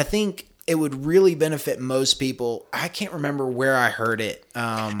brain. I think it would really benefit most people. I can't remember where I heard it.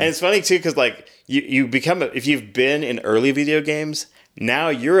 And it's funny too, because like you become if you've been in early video games, now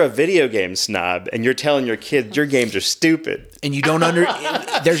you're a video game snob, and you're telling your kids your games are stupid, and you don't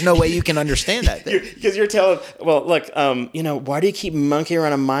there's no way you can understand that because you're telling. Well, look, why do you keep monkeying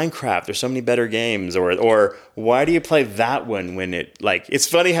around on Minecraft? There's so many better games, or why do you play that one when it's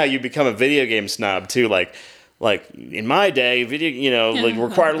funny how you become a video game snob too, Like in my day, video,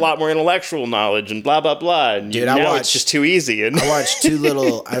 required a lot more intellectual knowledge and blah blah blah. And dude, now it's just too easy. And I watched two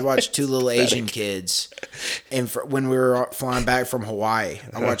little Asian kids, and when we were flying back from Hawaii,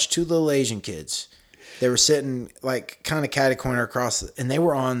 I watched two little Asian kids. They were sitting like kind of catty corner across, and they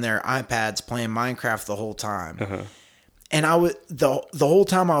were on their iPads playing Minecraft the whole time. And I was the whole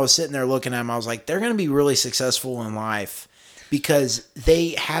time I was sitting there looking at them, I was like, they're going to be really successful in life because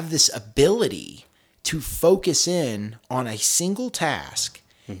they have this ability to focus in on a single task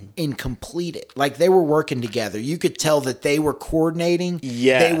and complete it. Like they were working together. You could tell that they were coordinating.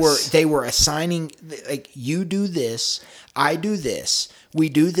 Yes. They were assigning, like, you do this, I do this, we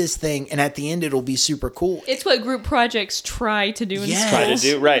do this thing, and at the end it'll be super cool. It's what group projects try to do in Yes. schools. Try to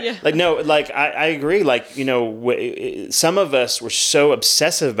do right. Yeah. Like no, like I agree. Like some of us were so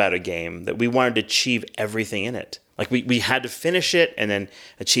obsessive about a game that we wanted to achieve everything in it. Like we had to finish it and then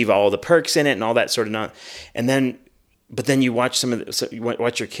achieve all the perks in it and all that sort of but then you watch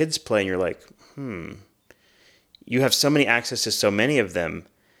watch your kids play and you're like, you have so many access to so many of them,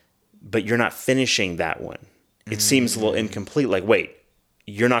 but you're not finishing that one. It seems a little incomplete. Like, wait,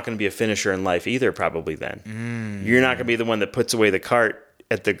 you're not going to be a finisher in life either, probably then. You're not going to be the one that puts away the cart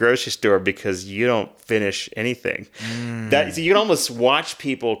at the grocery store because you don't finish anything. So you can almost watch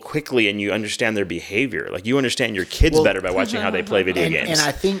people quickly and you understand their behavior. Like you understand your kids better by watching how they play video games. And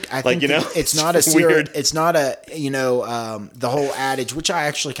I think it's not weird. It's not the whole adage, which I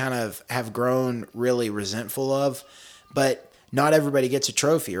actually kind of have grown really resentful of, but not everybody gets a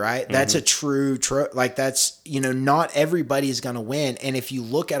trophy, right? That's a true like that's, not everybody's going to win. And if you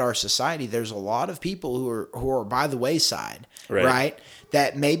look at our society, there's a lot of people who are by the wayside, right?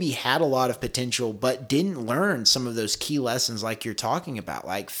 That maybe had a lot of potential, but didn't learn some of those key lessons like you're talking about,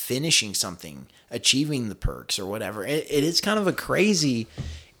 like finishing something, achieving the perks or whatever. It is kind of a crazy,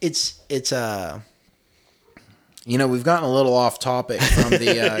 we've gotten a little off topic from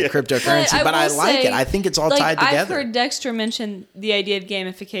the cryptocurrency, but I like it. I think it's all tied together. I've heard Dexter mention the idea of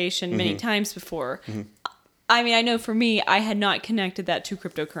gamification many times before. I mean, I know for me, I had not connected that to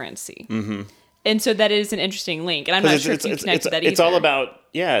cryptocurrency. And so that is an interesting link. And I'm not sure if you connected that either. It's all about,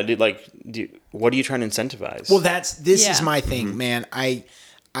 what are you trying to incentivize? Well, this is my thing, man. I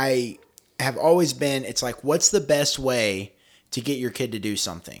have always been, it's like, what's the best way to get your kid to do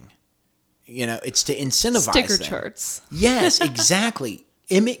something? It's to incentivize sticker them. charts. Yes, exactly.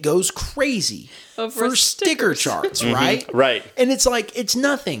 Emmett goes crazy for sticker charts, right? Right. And it's like, it's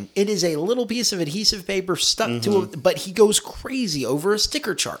nothing. It is a little piece of adhesive paper stuck to it, but he goes crazy over a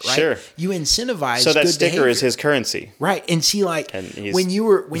sticker chart, right? Sure. You incentivize so that good sticker behavior. is his currency. Right. And see, like, when you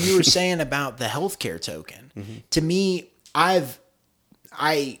were saying about the healthcare token, to me, I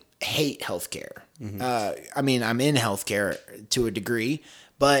hate healthcare. I mean, I'm in healthcare to a degree,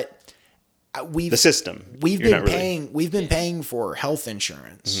 but the system. We've been paying for health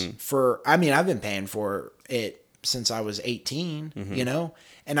insurance I've been paying for it since I was 18,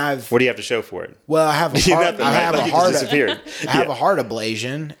 and what do you have to show for it? Well, I have a heart, I have a heart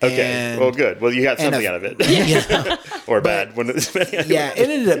ablation. Okay. Well, good. Well, you got something out of it. Or bad. It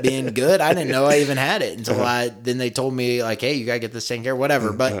ended up being good. I didn't know I even had it until then they told me like, hey, you got to get this taken care of,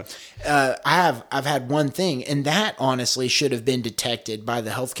 whatever. But I've had one thing, and that honestly should have been detected by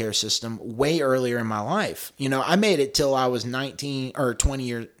the healthcare system way earlier in my life. I made it till I was 19 or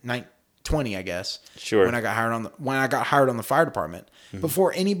 20, I guess. Sure. When I got hired on the fire department,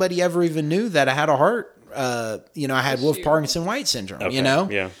 before anybody ever even knew that I had a heart. I had Wolff-Parkinson-White syndrome. Okay.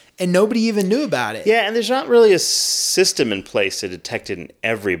 Yeah. and nobody even knew about it. Yeah, and there's not really a system in place to detect it in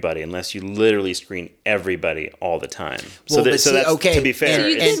everybody unless you literally screen everybody all the time. Well, That's okay, to be fair. So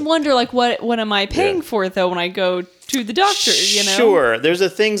you can wonder, like, what am I paying for, though, when I go to the doctor, you know? Sure. There's the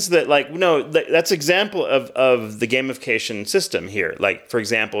things that, like, no, that's example of the gamification system here. Like, for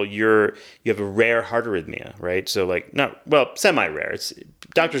example, you have a rare heart arrhythmia, right? So, like, semi-rare.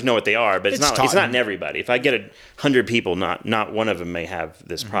 Doctors know what they are, but it's not in everybody. If I get 100 people, not one of them may have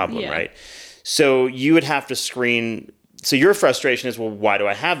this problem, right? So you would have to screen. So your frustration is, well, why do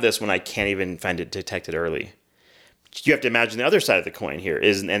I have this when I can't even find it detected early? You have to imagine the other side of the coin here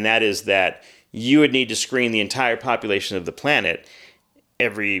and that is that you would need to screen the entire population of the planet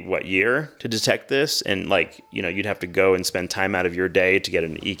every year to detect this, and you'd have to go and spend time out of your day to get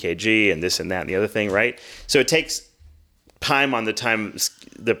an EKG and this and that and the other thing, right? So it takes time on the time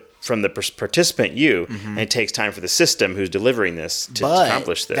from the participant and it takes time for the system who's delivering this to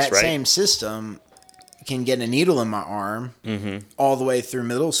accomplish this, that right? Same system can get a needle in my arm all the way through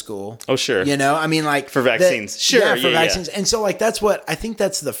middle school. Oh, sure. You know, I mean, like for vaccines. Sure. Yeah, for vaccines. And so, like, I think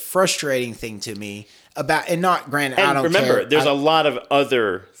that's the frustrating thing to me about, and not granted, I don't remember, care. there's a lot of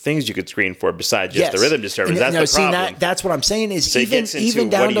other things you could screen for besides just the rhythm disturbance. That's the problem. That's what I'm saying is so even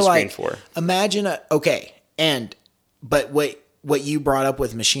down to like, for? Imagine but what you brought up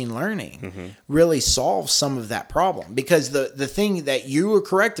with machine learning really solves some of that problem, because the thing that you were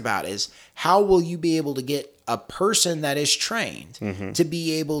correct about is how will you be able to get a person that is trained to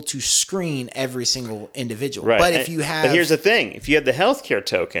be able to screen every single individual. Right. But but here's the thing, if you had the healthcare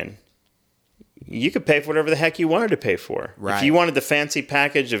token, you could pay for whatever the heck you wanted to pay for. Right. If you wanted the fancy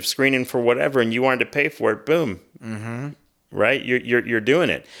package of screening for whatever and you wanted to pay for it, boom. Right? You're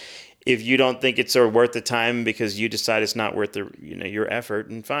doing it. If you don't think it's worth the time because you decide it's not worth your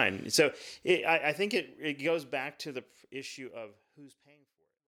effort, and fine. So I think it goes back to the issue of who's paying.